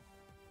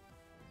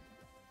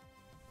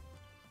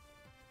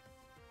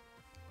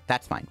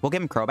 That's fine. We'll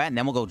give him Crobat, and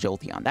then we'll go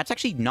Jolteon. That's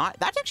actually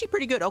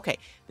pretty good. Okay,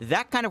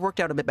 that kind of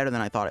worked out a bit better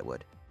than I thought it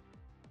would.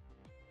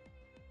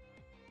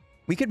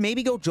 We could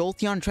maybe go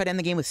Jolteon, try to end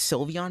the game with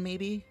Sylveon,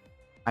 maybe?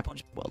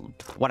 Well,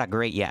 what a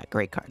great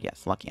card.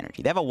 Yes, Lucky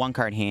Energy. They have a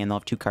 1-card hand. They'll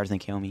have 2 cards and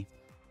they kill me.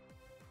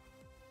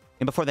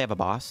 And before they have a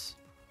boss.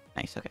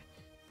 Nice, okay.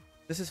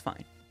 This is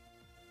fine.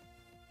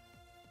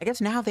 I guess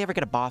now if they ever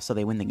get a boss, so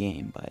they win the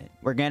game, but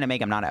we're going to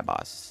make them not have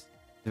boss.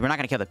 We're not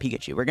going to kill the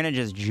Pikachu. We're going to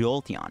just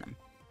Jolteon him.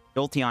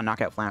 Jolteon,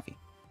 knock out Flaffy.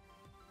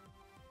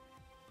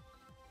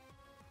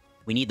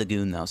 We need the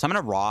Goon, though. So I'm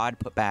going to Rod,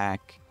 put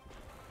back.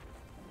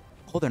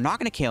 Oh, they're not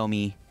going to kill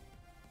me.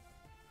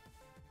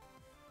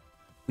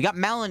 We got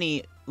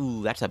Melanie.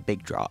 Ooh, that's a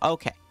big draw.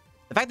 Okay.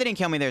 The fact they didn't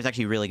kill me there is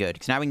actually really good.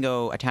 Because now we can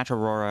go attach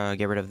Aurora,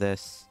 get rid of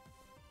this.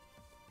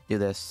 Do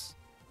this.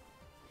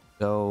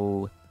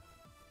 Go.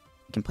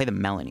 We can play the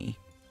Melanie.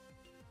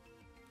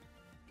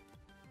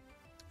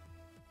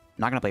 I'm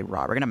not going to play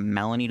Rod. We're going to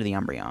Melanie to the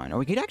Umbreon. Or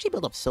we could actually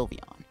build up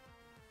Sylveon.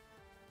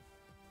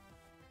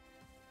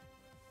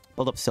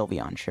 Build up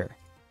Sylveon, sure.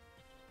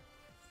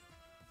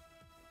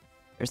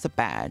 There's the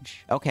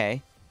badge.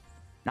 Okay.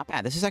 Not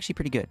bad. This is actually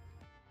pretty good.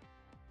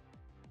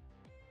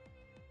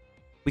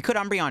 We could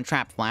Umbreon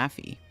trap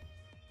Flaffy.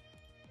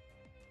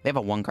 They have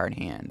a 1-card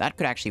hand. That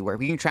could actually work.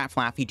 We can trap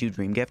Flaffy, do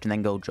Dream Gift, and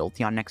then go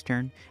Jolteon next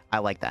turn. I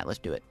like that. Let's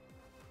do it.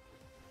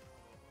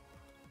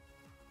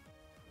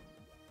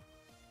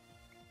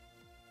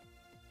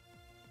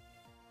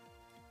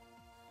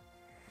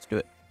 Let's do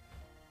it.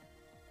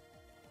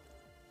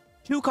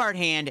 2-card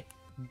hand.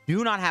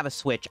 Do not have a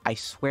switch. I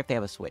swear if they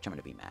have a switch, I'm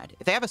going to be mad.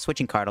 If they have a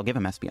switching card, I'll give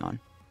him Espeon.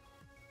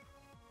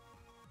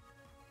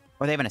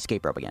 Or they have an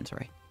Escape Rope again,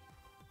 sorry.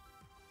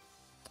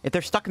 If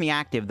they're stuck in the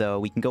active, though,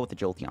 we can go with the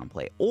Jolteon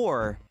play.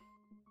 Or...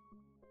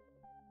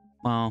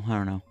 well, I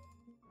don't know.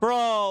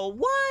 Bro,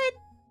 what?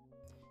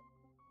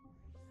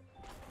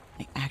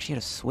 I actually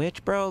had a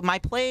switch, bro. My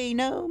play,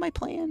 no, my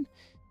plan.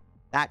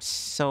 That's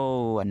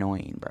so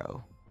annoying,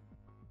 bro.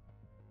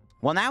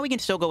 Well, now we can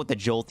still go with the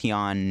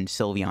Jolteon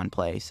Sylveon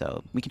play,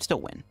 so we can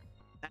still win.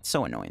 That's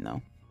so annoying,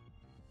 though.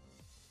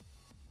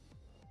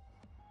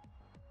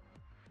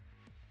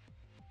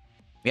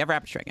 We have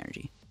Rapid Strike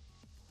Energy.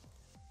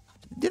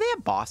 Do they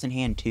have Boss in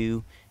hand,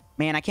 too?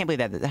 Man, I can't believe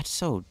that.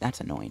 That's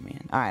annoying,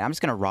 man. All right, I'm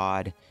just going to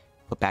Rod.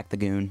 Put back the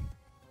Goon.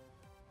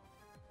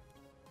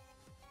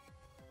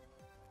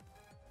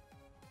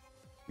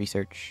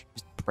 Research.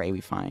 Just pray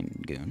we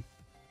find Goon.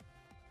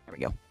 There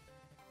we go.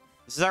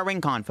 This is our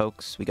win con,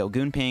 folks. We go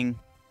Goon Ping.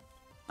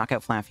 Knock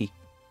out Flaffy.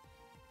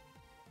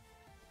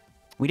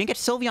 We didn't get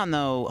Sylveon,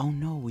 though. Oh,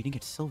 no. We didn't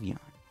get Sylveon.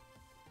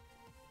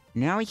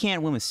 Now we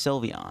can't win with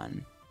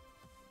Sylveon.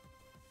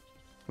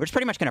 We're just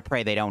pretty much going to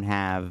pray they don't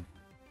have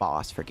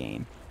Boss for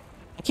game.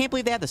 I can't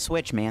believe they had the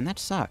Switch, man. That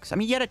sucks. I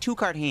mean, you had a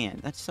 2-card hand.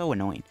 That's so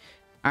annoying.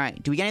 All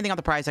right. Do we get anything on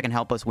the prize that can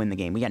help us win the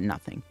game? We got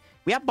nothing.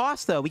 We have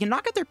Boss, though. We can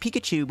knock out their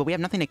Pikachu, but we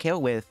have nothing to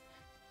kill with.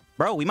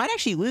 Bro, we might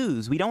actually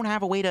lose. We don't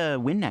have a way to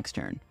win next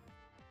turn.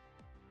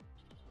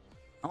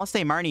 Unless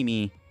they Marnie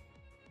me.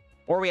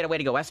 Or we had a way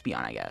to go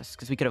Espeon, I guess.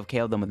 Because we could have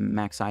KO'd them with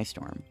Max Ice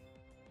Storm.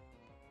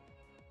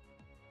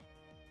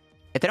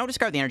 If they don't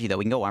discard the energy, though,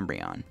 we can go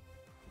Umbreon.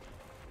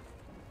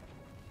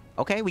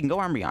 Okay, we can go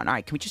Umbreon. All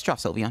right, can we just draw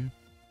Sylveon?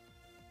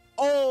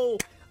 Oh,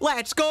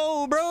 let's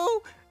go, bro.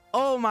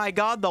 Oh, my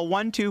God, the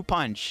 1-2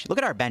 punch. Look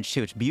at our bench,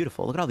 too. It's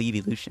beautiful. Look at all the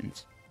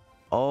Eeveelutions.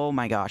 Oh,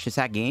 my gosh. Is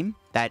that game?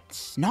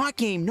 That's not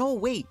game. No,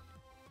 wait.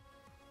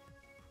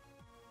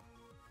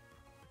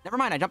 Never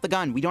mind. I jumped the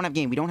gun. We don't have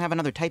game. We don't have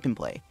another type in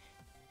play.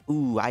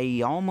 Ooh,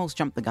 I almost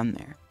jumped the gun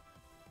there.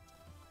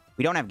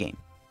 We don't have game.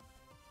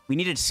 We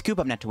needed Scoop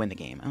Up Net to win the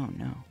game. Oh,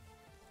 no.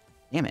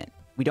 Damn it.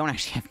 We don't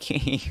actually have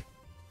game.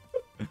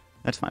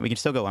 That's fine. We can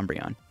still go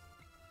Umbreon.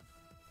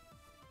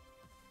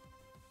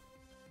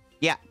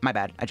 Yeah, my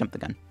bad. I jumped the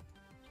gun.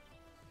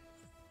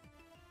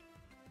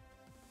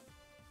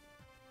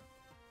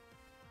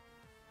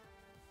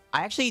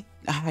 I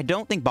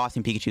don't think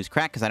Bossing Pikachu is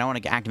correct because I don't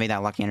want to activate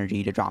that Lucky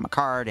Energy to draw him a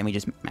card, and we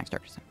just Max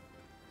Darkness.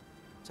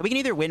 So we can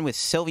either win with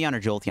Sylveon or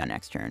Jolteon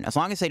next turn, as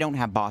long as they don't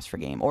have Boss for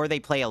game, or they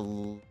play a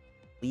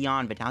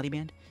Leon Vitality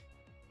Band.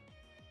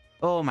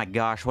 Oh my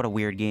gosh, what a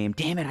weird game.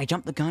 Damn it, I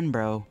jumped the gun,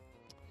 bro.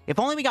 If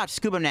only we got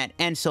Scuba Net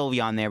and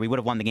Sylveon there, we would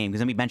have won the game, because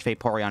then we bench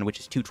Vaporeon, which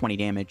is 220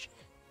 damage.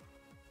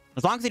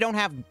 As long as they don't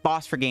have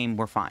Boss for game,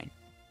 we're fine.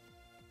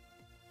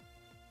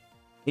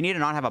 They need to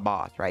not have a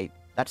Boss, right?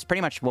 That's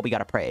pretty much what we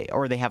gotta pray.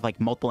 Or they have, like,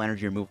 multiple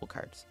energy removal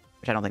cards,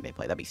 which I don't think they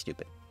play. That'd be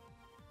stupid.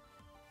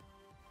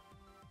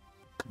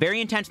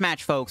 Very intense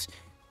match, folks.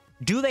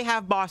 Do they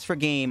have Boss for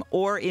game,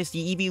 or is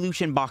the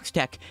Eeveelution box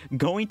deck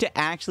going to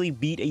actually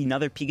beat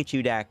another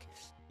Pikachu deck?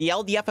 The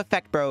LDF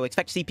effect, bro.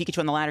 Expect to see Pikachu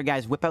on the ladder,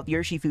 guys. Whip out the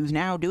Urshifus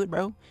now. Do it,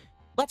 bro.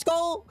 Let's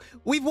go!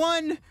 We've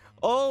won!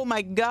 Oh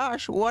my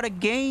gosh, what a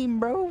game,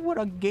 bro. What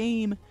a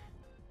game.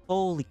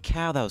 Holy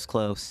cow, that was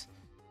close.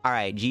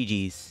 Alright,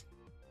 GG's.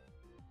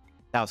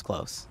 That was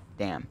close.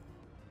 Damn.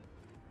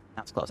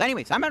 That was close.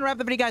 Anyways, I'm going to wrap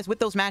the video, guys, with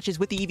those matches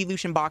with the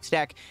Eeveelution box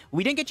deck.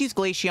 We didn't get to use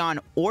Glaceon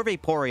or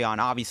Vaporeon.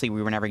 Obviously,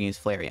 we were never going to use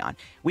Flareon.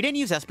 We didn't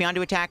use Espeon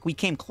to attack. We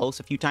came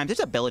close a few times. His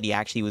ability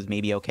actually was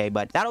maybe okay,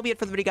 but that'll be it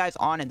for the video, guys,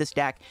 on this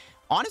deck.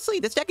 Honestly,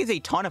 this deck is a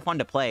ton of fun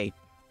to play.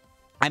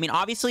 I mean,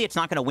 obviously, it's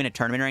not going to win a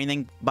tournament or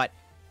anything, but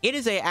it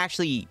is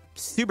actually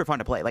super fun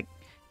to play. Like,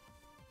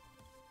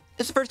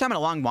 this is the first time in a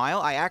long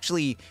while I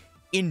actually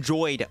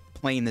enjoyed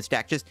playing this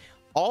deck. Just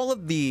all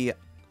of the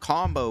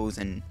combos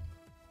and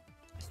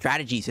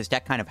strategies this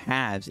deck kind of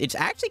has. It's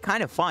actually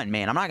kind of fun,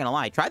 man. I'm not going to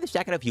lie. Try this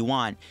deck out if you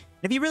want.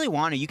 And if you really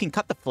want to, you can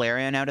cut the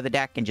Flareon out of the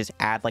deck and just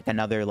add, like,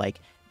 another, like,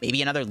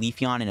 maybe another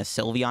Leafeon and a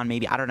Sylveon,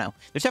 maybe. I don't know.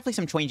 There's definitely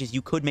some changes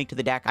you could make to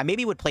the deck. I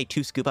maybe would play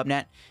 2 Scoop Up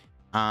Net.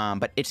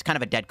 But it's kind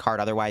of a dead card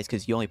otherwise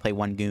because you only play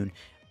 1 Goon.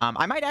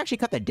 I might actually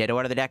cut the Ditto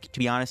out of the deck, to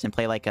be honest, and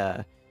play like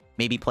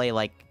maybe play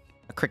like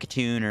a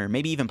Cricketune or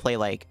maybe even play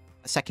like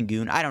a second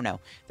Goon. I don't know.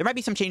 There might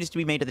be some changes to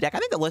be made to the deck. I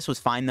think the list was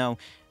fine though.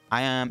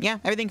 Yeah,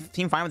 everything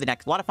seemed fine with the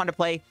deck. A lot of fun to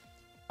play.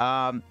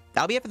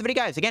 That'll be it for the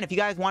video, guys. Again, if you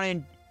guys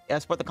want to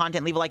support the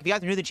content, leave a like. If you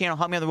guys are new to the channel,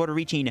 help me on the road to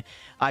reaching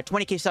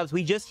 20K subs.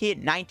 We just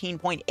hit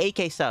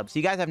 19.8K subs. So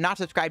you guys have not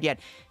subscribed yet,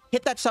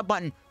 hit that sub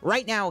button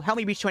right now. Help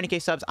me reach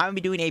 20K subs. I'm going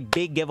to be doing a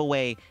big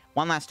giveaway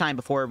one last time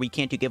before we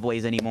can't do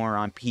giveaways anymore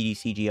on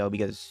PTCGO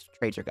because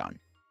trades are gone.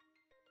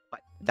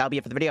 But that'll be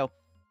it for the video.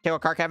 Take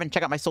care, Kevin.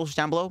 Check out my socials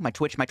down below, my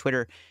Twitch, my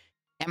Twitter,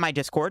 and my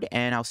Discord.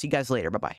 And I'll see you guys later. Bye-bye.